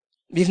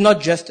 It's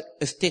not just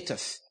a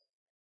status.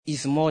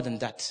 It's more than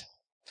that.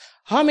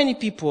 How many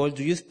people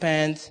do you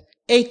spend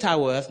 8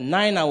 hours,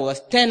 9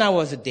 hours, 10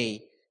 hours a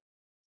day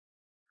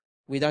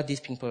without these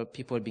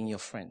people being your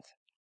friend?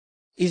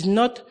 It's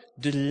not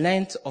the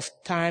length of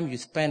time you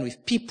spend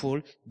with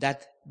people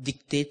that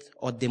dictate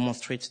or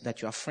demonstrate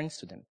that you are friends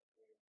to them.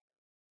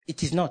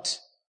 It is not.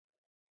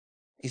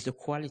 It's the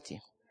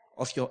quality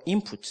of your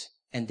input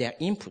and their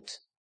input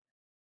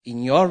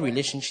in your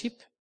relationship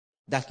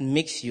that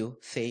makes you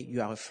say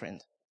you are a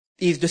friend.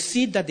 It's the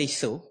seed that they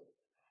sow,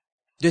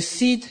 the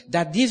seed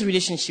that this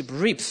relationship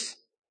reaps,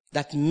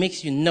 that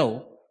makes you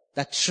know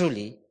that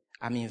truly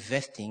I'm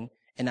investing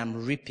and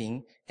I'm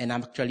reaping and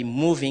I'm actually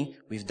moving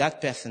with that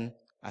person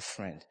as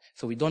friend.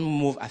 So we don't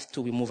move as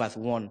two, we move as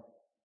one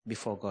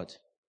before God.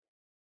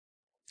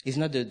 It's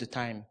not the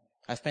time.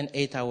 I spend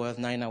 8 hours,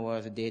 9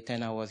 hours a day,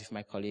 10 hours with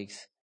my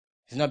colleagues.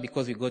 It's not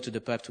because we go to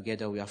the pub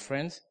together, we are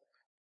friends.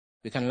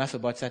 We can laugh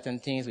about certain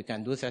things, we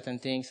can do certain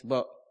things,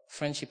 but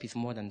friendship is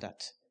more than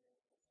that.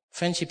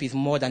 Friendship is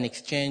more than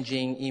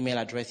exchanging email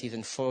addresses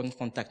and phone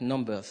contact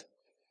numbers.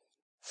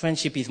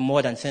 Friendship is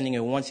more than sending a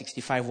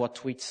 165-word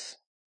tweets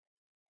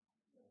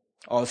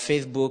or a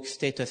Facebook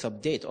status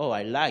update. Oh,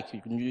 I like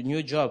you.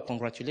 New job.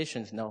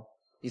 Congratulations. No,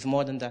 it's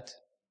more than that.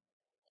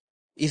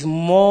 It's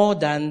more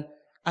than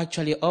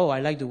actually, oh, I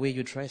like the way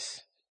you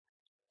dress.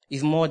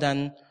 It's more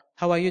than,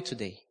 how are you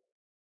today?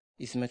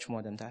 It's much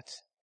more than that.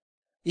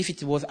 If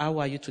it was, how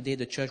are you today,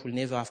 the church will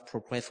never have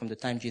progressed from the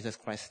time Jesus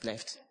Christ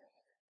left.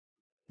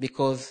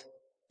 Because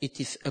it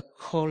is a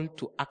call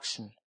to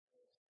action.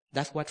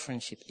 That's what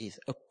friendship is.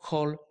 A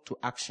call to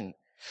action.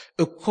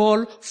 A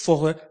call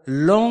for a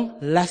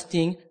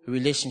long-lasting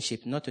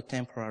relationship, not a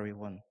temporary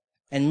one.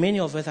 And many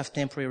of us have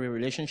temporary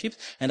relationships,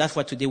 and that's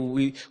why today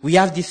we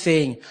have this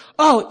saying,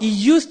 oh, he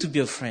used to be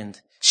a friend.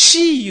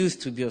 She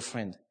used to be a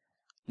friend.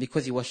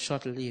 Because it was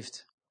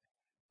short-lived.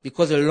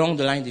 Because along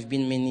the line there have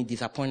been many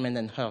disappointments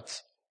and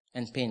hurts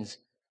and pains.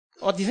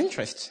 Or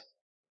disinterest.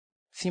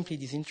 Simply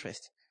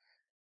disinterest.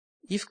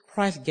 If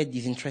Christ gets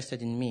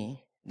disinterested in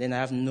me, then I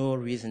have no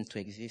reason to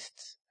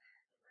exist.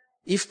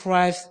 If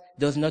Christ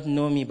does not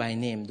know me by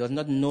name, does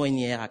not know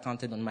any hair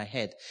accounted on my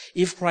head,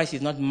 if Christ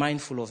is not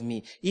mindful of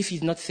me, if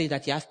he's not saying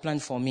that he has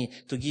planned for me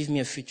to give me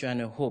a future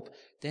and a hope,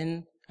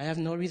 then I have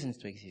no reason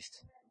to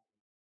exist.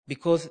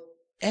 Because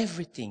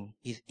everything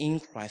is in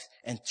Christ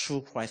and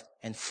through Christ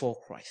and for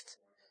Christ.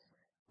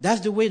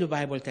 That's the way the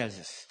Bible tells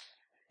us.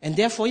 And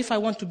therefore, if I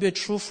want to be a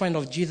true friend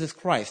of Jesus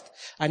Christ,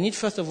 I need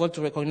first of all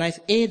to recognize,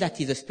 A, that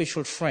he's a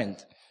special friend,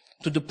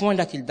 to the point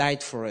that he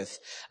died for us.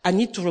 I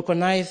need to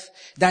recognize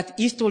that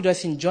he told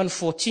us in John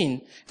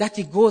 14 that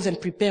he goes and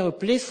prepare a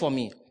place for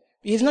me.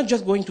 He's not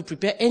just going to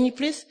prepare any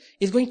place,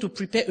 he's going to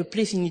prepare a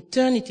place in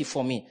eternity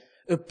for me.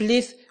 A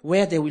place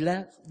where there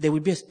will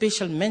be a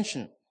special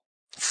mention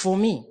for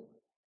me.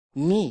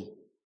 Me.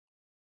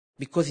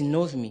 Because he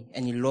knows me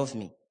and he loves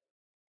me.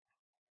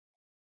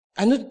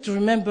 I need to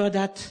remember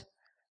that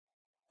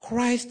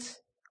Christ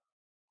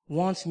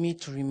wants me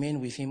to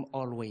remain with him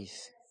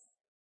always.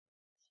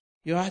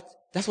 You know,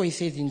 that's what he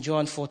says in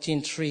John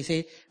 14:3. He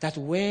says that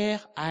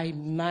where I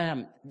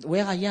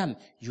am,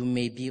 you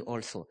may be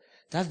also.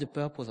 That's the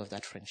purpose of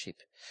that friendship.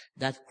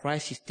 That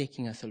Christ is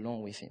taking us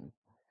along with him.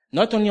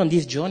 Not only on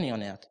this journey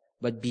on earth,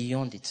 but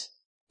beyond it.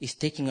 He's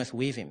taking us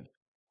with him.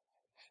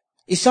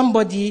 Is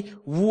somebody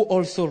who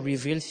also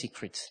reveals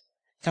secrets.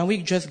 Can we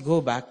just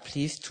go back,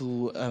 please,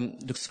 to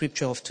the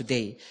scripture of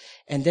today?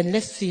 And then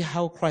let's see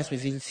how Christ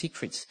reveals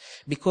secrets.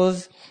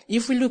 Because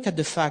if we look at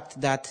the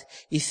fact that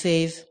he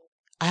says,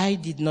 I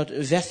did not,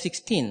 verse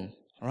 16,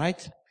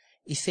 right?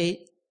 He says,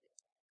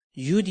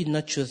 you did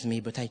not choose me,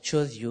 but I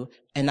chose you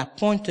and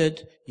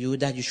appointed you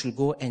that you should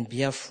go and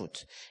bear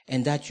fruit,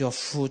 and that your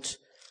fruit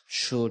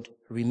should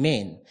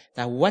remain.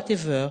 That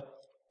whatever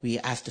we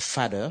ask the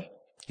Father,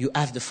 you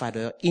ask the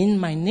Father in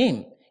my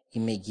name, he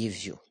may give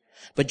you.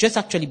 But just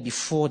actually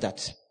before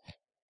that,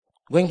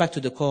 going back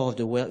to the core of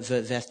the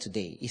verse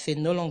today, he said,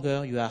 no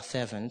longer you are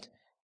servant,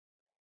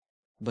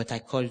 but I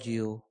called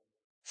you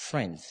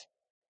friends.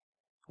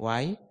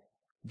 Why?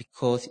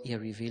 Because he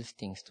reveals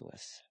things to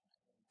us.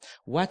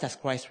 What has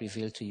Christ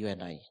revealed to you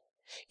and I?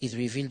 He's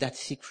revealed that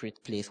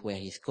secret place where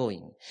he's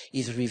going.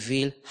 He's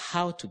revealed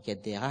how to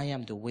get there. I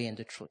am the way and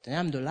the truth. And I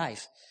am the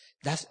life.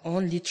 That's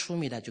only through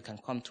me that you can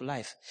come to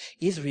life.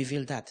 He's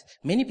revealed that.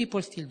 Many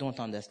people still don't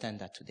understand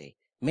that today.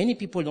 Many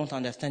people don't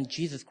understand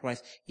Jesus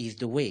Christ is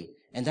the way.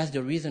 And that's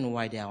the reason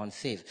why they are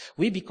unsaved.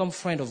 We become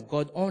friends of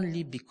God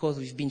only because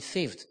we've been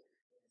saved.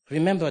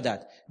 Remember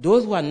that.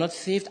 Those who are not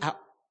saved are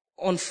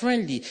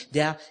unfriendly.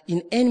 They are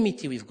in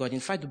enmity with God. In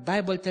fact, the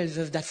Bible tells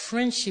us that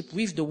friendship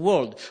with the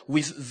world,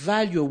 with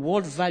value,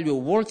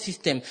 world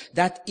system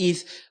that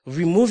is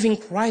removing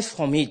Christ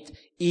from it,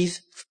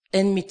 is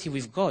enmity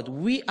with God.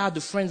 We are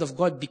the friends of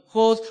God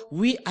because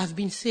we have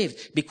been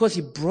saved, because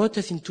he brought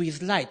us into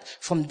his light,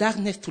 from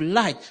darkness to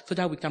light, so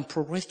that we can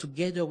progress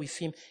together with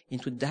him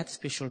into that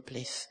special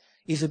place.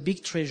 It's a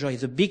big treasure.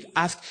 It's a big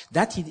ask.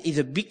 That is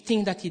a big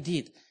thing that he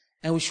did.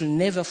 And we should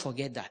never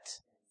forget that.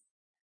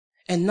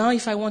 And now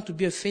if I want to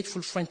be a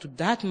faithful friend to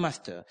that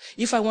master,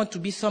 if I want to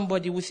be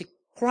somebody who says,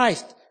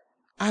 Christ,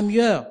 I'm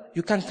here,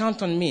 you can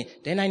count on me,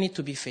 then I need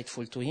to be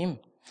faithful to him.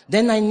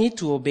 Then I need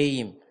to obey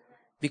him.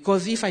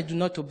 Because if I do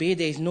not obey,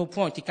 there is no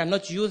point. He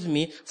cannot use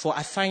me for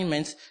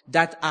assignments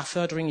that are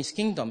furthering his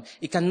kingdom.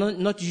 He cannot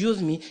not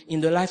use me in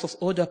the life of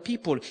other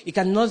people. He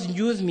cannot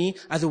use me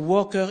as a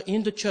worker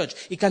in the church.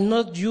 He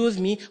cannot use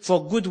me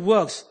for good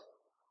works.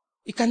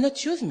 He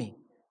cannot use me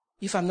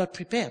if I'm not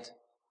prepared.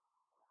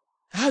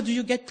 How do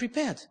you get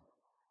prepared?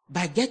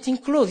 By getting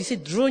close. He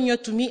said, draw near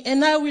to me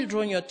and I will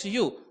draw near to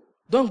you.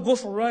 Don't go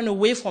for run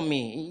away from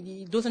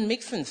me. It doesn't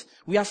make sense.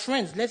 We are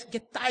friends. Let's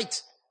get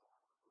tight.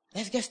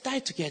 Let's get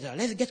tight together.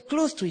 Let's get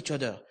close to each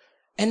other.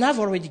 And I've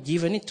already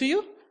given it to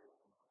you.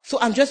 So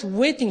I'm just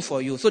waiting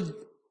for you. So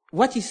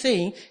what he's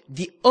saying,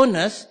 the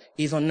onus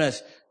is on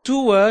us.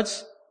 2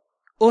 words,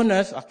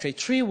 onus, actually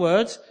 3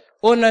 words,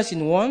 onus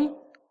in one,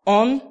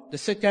 on, the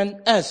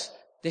second, us.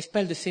 They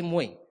spell the same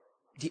way.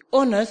 The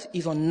onus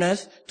is on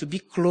us to be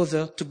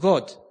closer to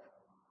God.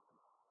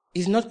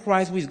 It's not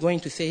Christ who is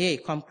going to say, hey,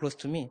 come close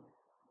to me.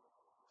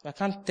 I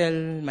can't tell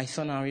my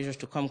son Henri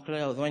to come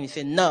close when he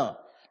said, no,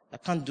 I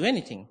can't do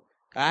anything.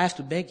 I have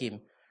to beg him.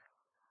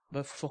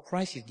 But for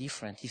Christ, it's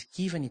different. He's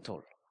given it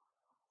all.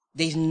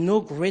 There is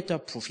no greater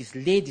proof. He's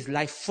laid his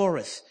life for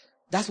us.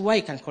 That's why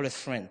he can call us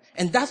friend.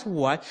 And that's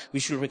why we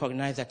should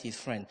recognize that he's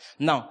friend.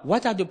 Now,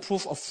 what are the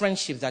proof of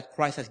friendship that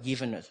Christ has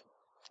given us?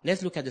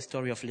 Let's look at the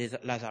story of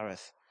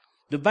Lazarus.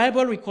 The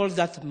Bible records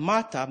that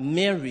Martha,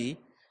 Mary,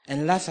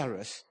 and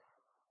Lazarus,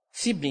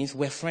 siblings,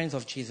 were friends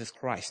of Jesus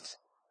Christ.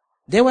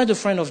 They were the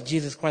friend of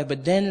Jesus Christ,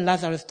 but then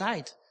Lazarus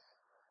died.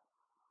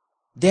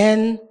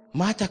 Then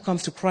Martha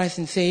comes to Christ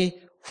and says,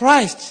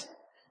 Christ.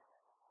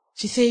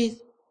 She says,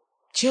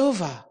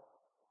 Jehovah,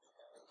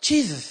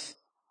 Jesus,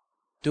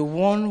 the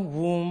one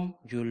whom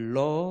you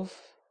love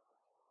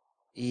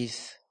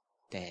is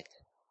dead.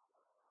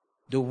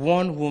 The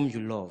one whom you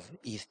love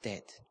is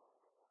dead.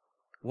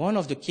 One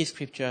of the key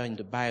scriptures in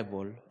the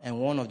Bible and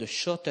one of the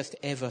shortest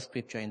ever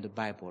scripture in the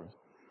Bible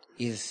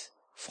is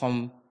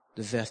from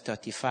the verse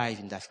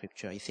 35 in that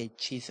scripture. It says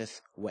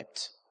Jesus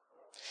wept.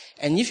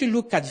 And if you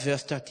look at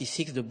verse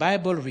 36, the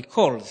Bible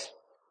recalls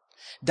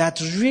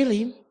that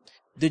really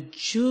the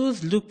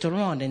Jews looked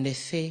around and they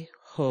say,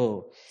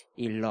 oh,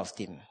 he loved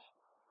him.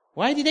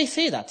 Why did they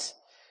say that?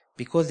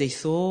 Because they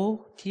saw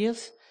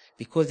tears?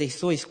 Because they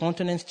saw his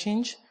countenance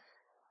change?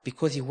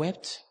 Because he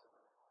wept?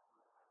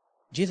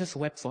 Jesus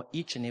wept for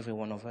each and every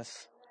one of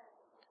us.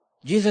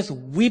 Jesus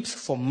weeps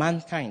for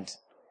mankind.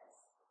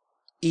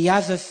 He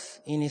has us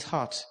in his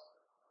heart.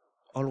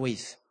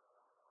 Always.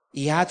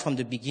 He had from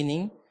the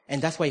beginning,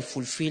 and that's why he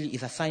fulfilled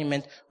his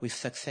assignment with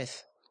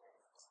success.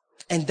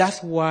 And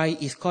that's why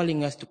he's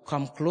calling us to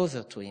come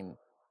closer to him.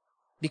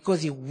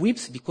 Because he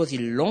weeps, because he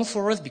longs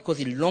for us, because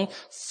he longs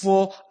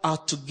for our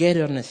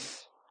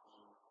togetherness.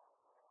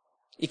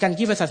 He can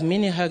give us as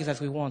many hugs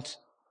as we want.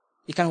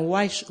 He can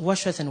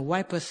wash us and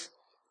wipe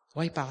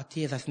our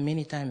tears as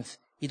many times.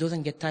 He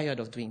doesn't get tired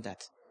of doing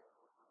that.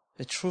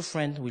 A true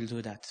friend will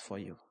do that for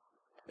you.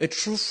 A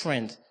true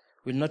friend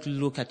will not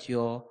look at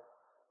your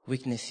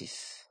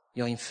weaknesses,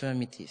 your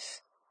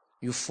infirmities.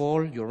 You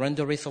fall, you run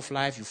the race of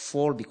life, you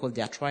fall because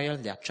there are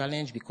trials, there are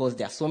challenges, because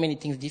there are so many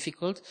things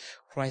difficult.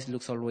 Christ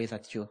looks always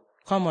at you.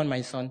 Come on,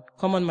 my son.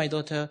 Come on, my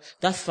daughter.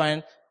 That's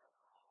fine.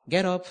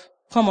 Get up.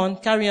 Come on,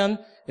 carry on.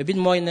 A bit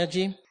more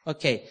energy.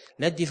 Okay,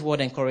 let this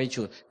word encourage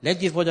you. Let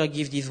this word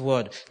give this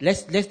word.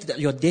 Let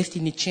your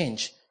destiny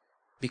change.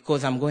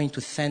 Because I'm going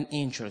to send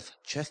angels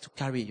just to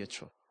carry you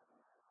through.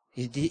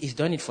 He's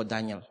done it for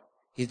Daniel.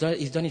 He's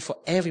done it for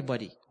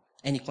everybody.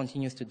 And he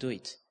continues to do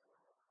it.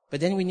 But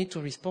then we need to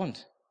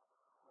respond.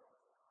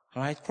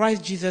 Alright?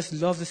 Christ Jesus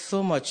loves us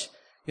so much.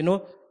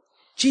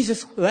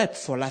 Jesus wept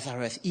for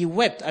Lazarus. He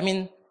wept.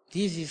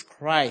 This is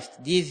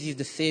Christ. This is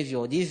the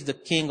Savior. This is the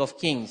King of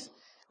Kings.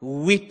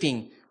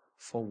 Weeping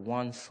for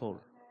one soul.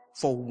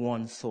 For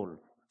one soul.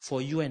 For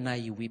you and I,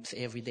 he weeps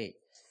every day.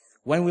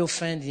 When we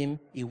offend him,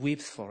 he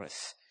weeps for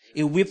us.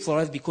 He weeps for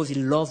us because he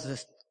loves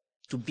us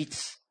to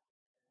bits.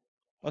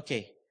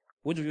 Okay.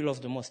 Who do you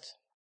love the most?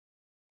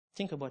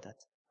 Think about that.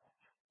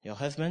 Your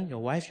husband, your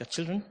wife, your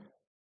children?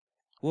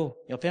 Who?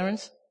 Your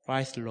parents?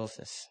 Christ loves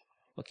us.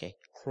 Okay.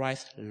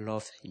 Christ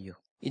loves you.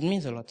 It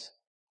means a lot.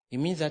 It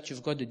means that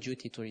you've got the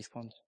duty to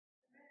respond.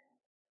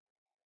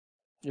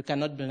 You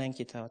cannot blank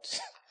it out.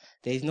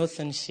 There is no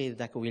sunshade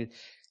that will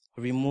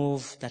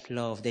remove that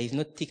love. There is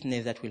no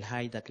thickness that will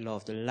hide that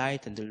love. The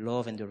light and the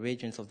love and the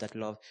radiance of that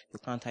love, you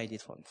can't hide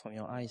it from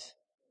your eyes.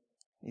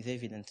 It's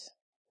evident.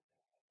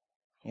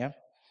 Yeah?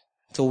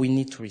 So we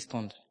need to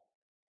respond.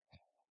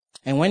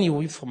 And when he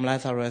weeps from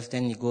Lazarus,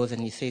 then he goes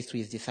and he says to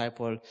his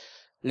disciple,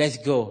 let's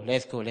go.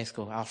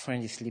 Our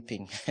friend is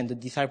sleeping. And the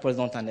disciples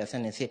don't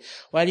understand and say,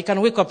 well, he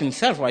can wake up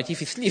himself, right? If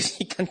he sleeps,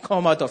 he can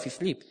come out of his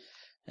sleep.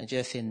 And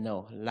just say,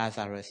 no,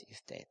 Lazarus is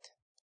dead.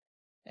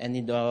 And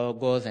he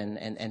goes and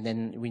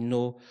then we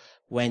know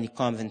when he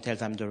comes and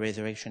tells him the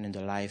resurrection and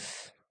the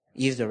life.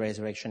 He is the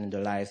resurrection and the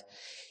life.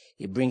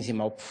 He brings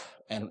him up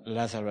and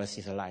Lazarus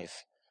is alive.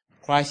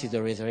 Christ is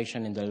the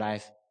resurrection and the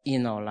life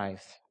in our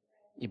life.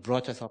 He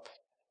brought us up.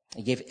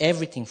 He gave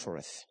everything for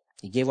us.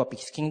 He gave up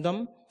his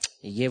kingdom.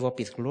 He gave up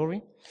his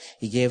glory.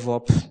 He gave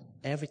up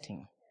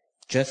everything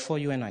just for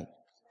you and I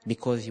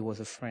because he was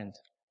a friend.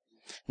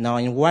 Now,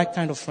 in what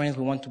kind of friends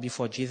we want to be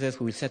for Jesus,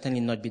 we will certainly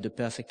not be the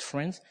perfect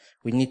friends.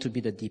 We need to be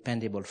the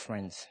dependable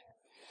friends.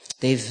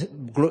 There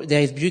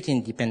is beauty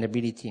in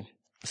dependability.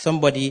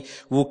 Somebody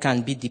who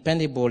can be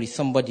dependable is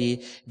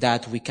somebody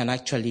that we can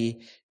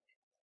actually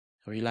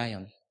rely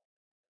on.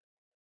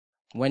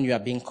 When you are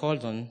being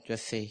called on,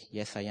 just say,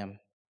 yes, I am.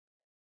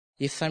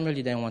 If Samuel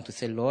didn't want to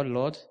say,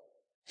 Lord,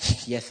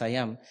 yes, I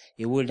am,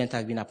 he wouldn't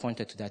have been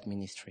appointed to that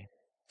ministry.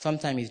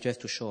 Sometimes it's just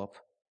to show up.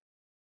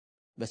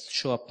 But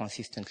show up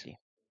consistently.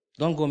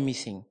 Don't go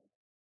missing.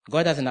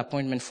 God has an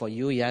appointment for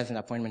you. He has an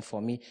appointment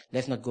for me.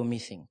 Let's not go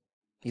missing.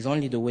 It's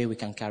only the way we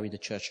can carry the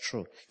church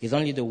through. It's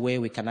only the way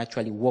we can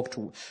actually walk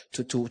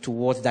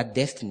towards that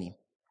destiny.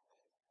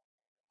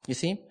 You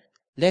see?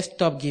 Let's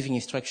stop giving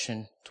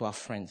instruction to our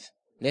friends.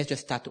 Let's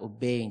just start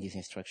obeying this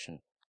instruction.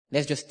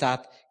 Let's just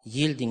start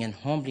yielding and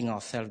humbling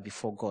ourselves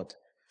before God.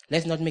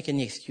 Let's not make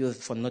any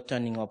excuse for not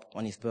turning up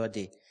on his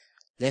birthday.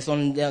 Let's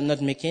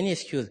not make any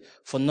excuse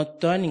for not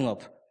turning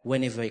up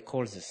whenever he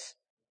calls us.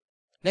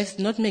 Let's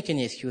not make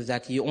any excuse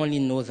that he only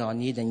knows our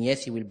need and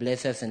yes, he will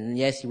bless us and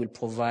yes, he will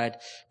provide.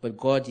 But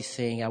God is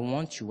saying, I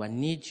want you, I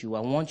need you, I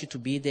want you to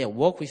be there,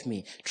 walk with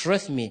me,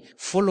 trust me,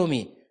 follow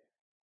me.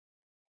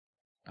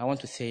 I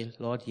want to say,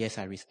 Lord, yes,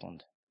 I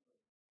respond.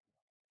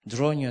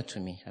 Draw near to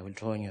me, I will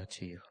draw near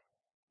to you.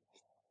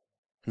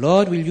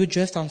 Lord, will you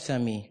just answer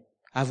me?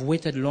 I've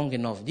waited long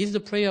enough. This is the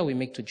prayer we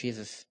make to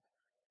Jesus.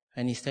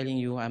 And he's telling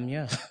you, I'm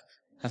here.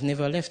 I've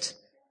never left.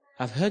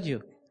 I've heard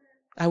you.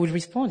 I will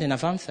respond and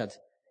I've answered.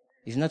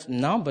 It's not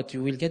now, but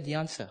you will get the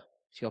answer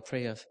to your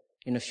prayers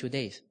in a few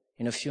days,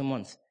 in a few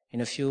months,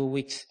 in a few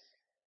weeks,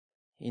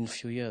 in a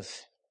few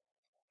years.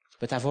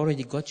 But I've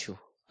already got you.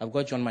 I've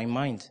got you on my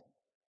mind.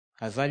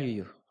 I value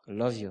you. I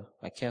love you.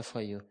 I care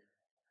for you.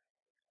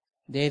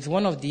 There's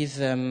one of these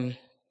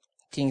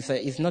things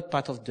that is not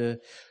part of the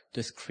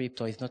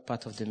script or is not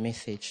part of the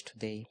message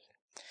today.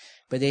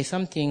 But there's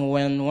something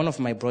when one of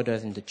my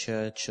brothers in the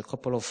church a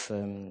couple of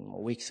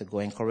weeks ago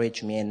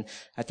encouraged me and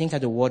I think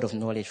had a word of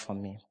knowledge for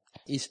me.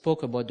 He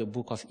spoke about the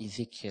book of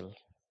Ezekiel.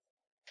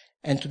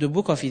 And to the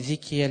book of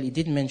Ezekiel, he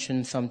did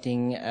mention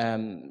something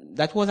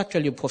that was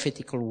actually a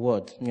prophetical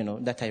word,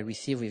 that I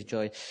received with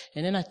joy.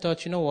 And then I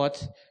thought, you know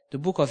what? The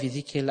book of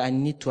Ezekiel, I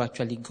need to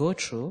actually go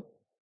through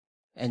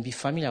and be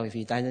familiar with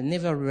it. I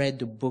never read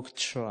the book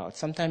throughout.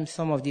 Sometimes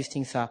some of these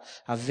things are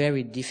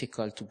very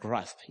difficult to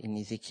grasp in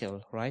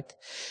Ezekiel, right?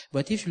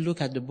 But if you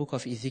look at the book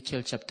of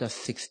Ezekiel chapter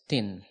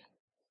 16,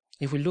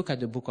 if we look at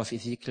the book of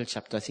Ezekiel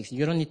chapter 16,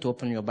 you don't need to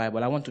open your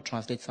Bible. I want to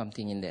translate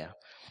something in there.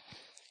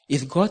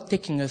 Is God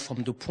taking us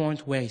from the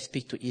point where he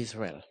speaks to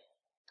Israel?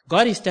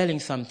 God is telling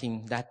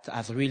something that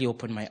has really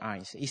opened my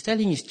eyes. He's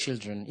telling his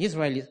children,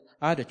 Israel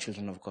are the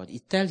children of God. He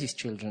tells his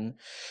children,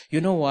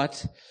 you know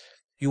what?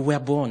 You were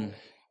born.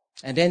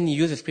 And then he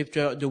uses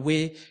scripture the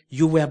way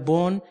you were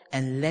born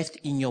and left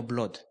in your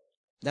blood.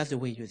 That's the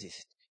way he uses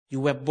it. You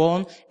were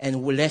born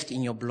and were left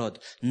in your blood.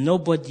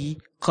 Nobody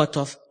cut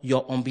off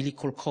your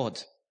umbilical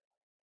cord.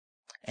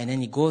 And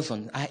then he goes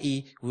on,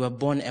 i.e., we were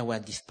born and were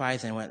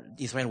despised and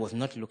Israel was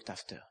not looked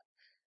after.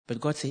 But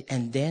God said,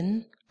 and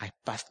then I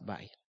passed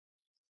by.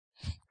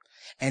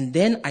 And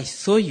then I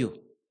saw you.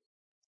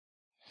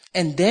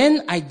 And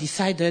then I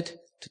decided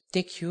to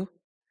take you,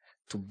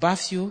 to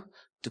bath you,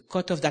 to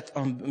cut off that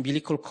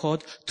umbilical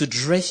cord, to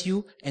dress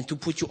you, and to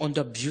put you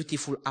under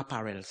beautiful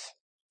apparels.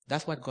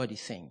 That's what God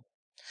is saying.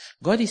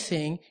 God is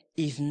saying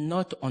He's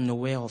not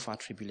unaware of our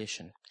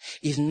tribulation.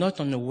 He's not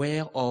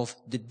unaware of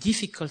the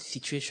difficult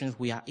situations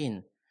we are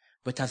in.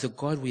 But as a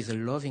God who is a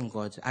loving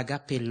God,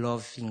 agape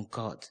loving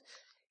God,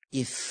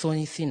 He's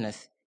seen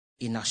us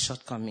in our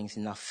shortcomings,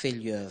 in our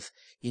failures,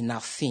 in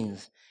our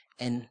sins,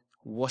 and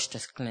washed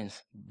us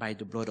cleansed by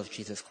the blood of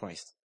Jesus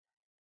Christ.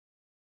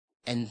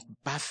 And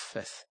bathed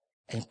us,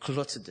 and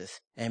clothed us,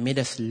 and made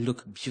us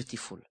look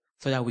beautiful,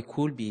 so that we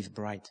could be His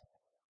bride.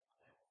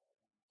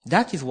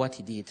 That is what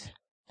He did.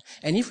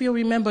 And if we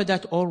remember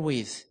that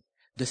always,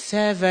 the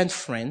servant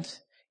friend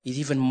is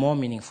even more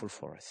meaningful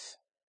for us.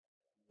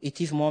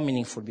 It is more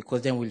meaningful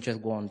because then we'll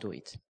just go and do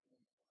it.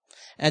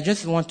 I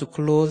just want to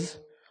close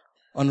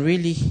on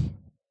really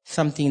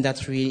something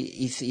that really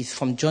is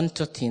from John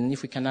 13,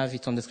 if we can have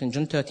it on the screen,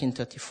 John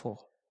 13:34.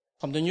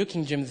 From the New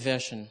King James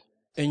Version,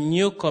 a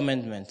new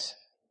commandment.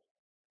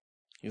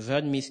 You've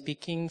heard me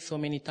speaking so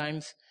many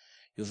times.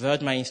 You've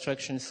heard my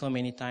instructions so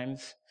many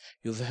times.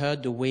 You've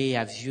heard the way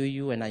I view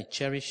you and I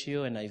cherish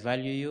you and I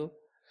value you.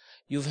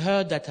 You've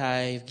heard that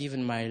I've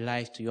given my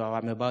life to you or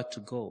I'm about to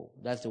go.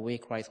 That's the way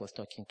Christ was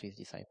talking to His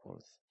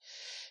disciples.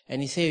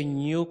 And He said a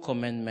new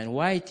commandment.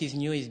 Why it is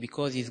new is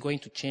because He's going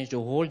to change the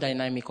whole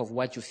dynamic of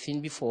what you've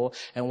seen before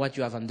and what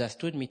you have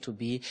understood me to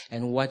be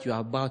and what you are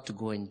about to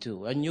go and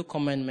do. A new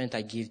commandment,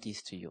 I give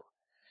this to you.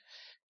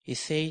 He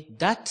said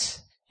that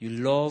you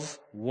love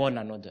one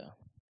another.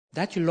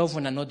 That you love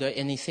one another,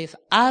 and He says,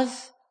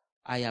 as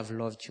I have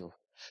loved you.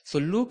 So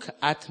look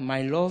at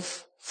my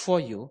love for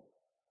you,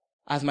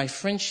 as my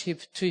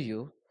friendship to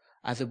you,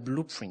 as a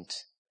blueprint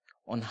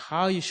on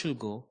how you should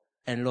go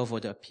and love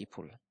other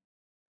people.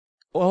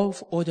 All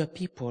other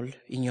people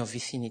in your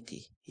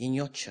vicinity, in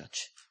your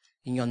church,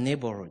 in your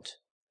neighborhood.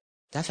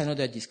 That's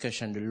another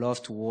discussion, the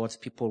love towards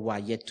people who are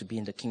yet to be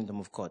in the kingdom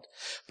of God.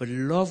 But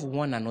love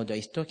one another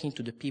is talking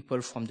to the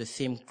people from the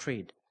same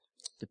creed.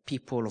 The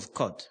people of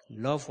God.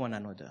 Love one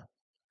another.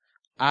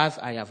 As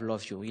I have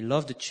loved you. He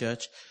loved the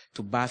church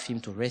to bath Him,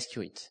 to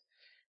rescue it.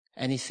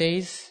 And He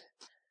says,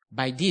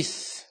 by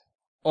this,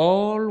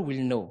 all will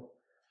know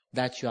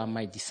that you are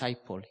my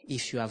disciple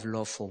if you have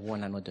love for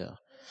one another.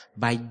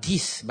 By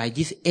this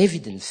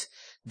evidence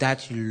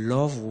that you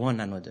love one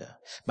another.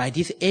 By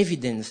this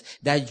evidence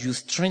that you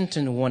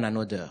strengthen one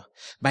another.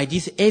 By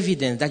this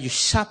evidence that you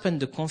sharpen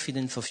the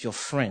confidence of your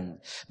friend.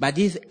 By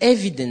this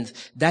evidence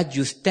that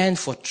you stand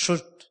for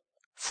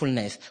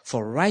truthfulness,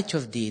 for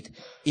righteous deed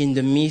in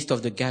the midst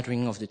of the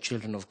gathering of the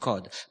children of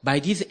God. By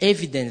this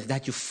evidence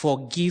that you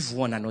forgive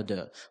one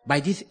another. By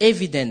this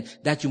evidence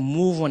that you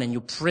move on and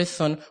you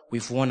press on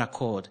with one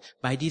accord.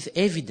 By this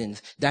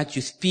evidence that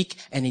you speak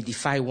and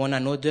edify one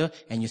another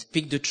and you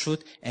speak the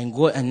truth and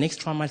go an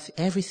extra mile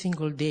every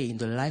single day in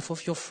the life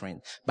of your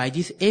friend. By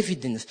this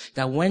evidence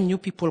that when new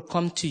people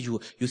come to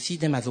you, you see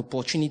them as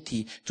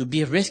opportunity to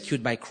be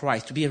rescued by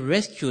Christ, to be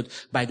rescued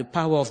by the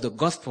power of the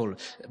gospel.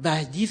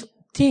 By these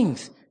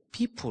things,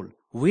 people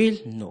will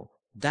know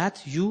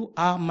that you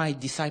are my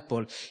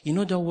disciple. In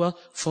other words,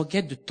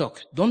 forget the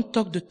talk. Don't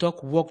talk the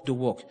talk, walk the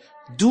walk.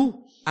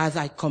 Do as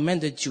I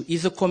commanded you.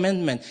 It's a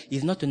commandment.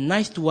 It's not a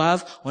nice to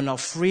have on our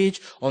fridge,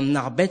 on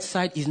our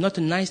bedside. It's not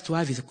a nice to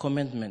have. It's a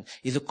commandment.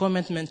 It's a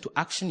commandment to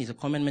action. It's a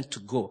commandment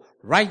to go.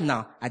 Right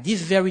now, at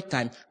this very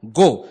time,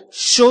 go.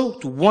 Show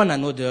to one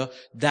another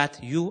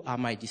that you are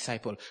my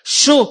disciple.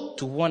 Show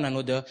to one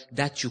another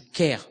that you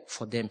care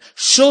for them.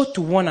 Show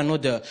to one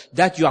another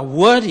that you are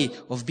worthy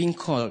of being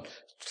called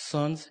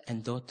sons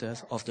and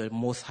daughters of the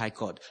Most High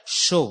God.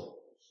 Show.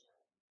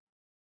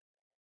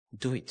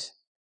 Do it.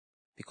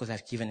 Because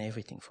I've given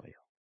everything for you.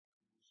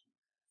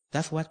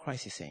 That's what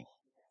Christ is saying.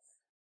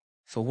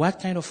 So what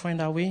kind of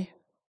friend are we?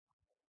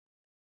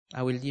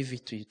 I will leave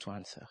it to you to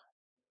answer.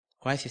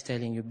 Christ is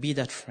telling you, be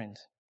that friend.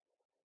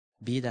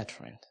 Be that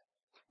friend.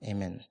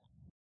 Amen.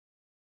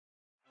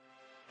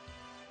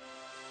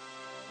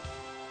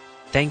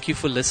 Thank you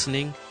for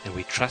listening, and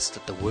we trust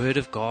that the Word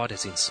of God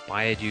has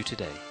inspired you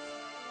today.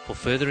 For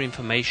further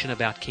information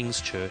about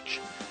King's Church,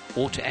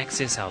 or to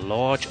access our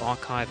large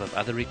archive of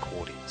other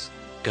recordings,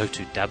 go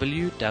to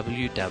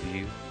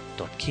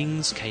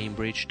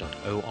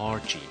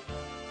www.kingscambridge.org.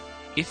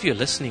 If you're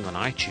listening on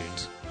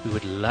iTunes, we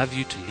would love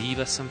you to leave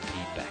us some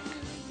feedback.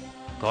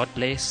 God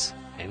bless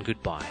and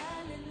goodbye.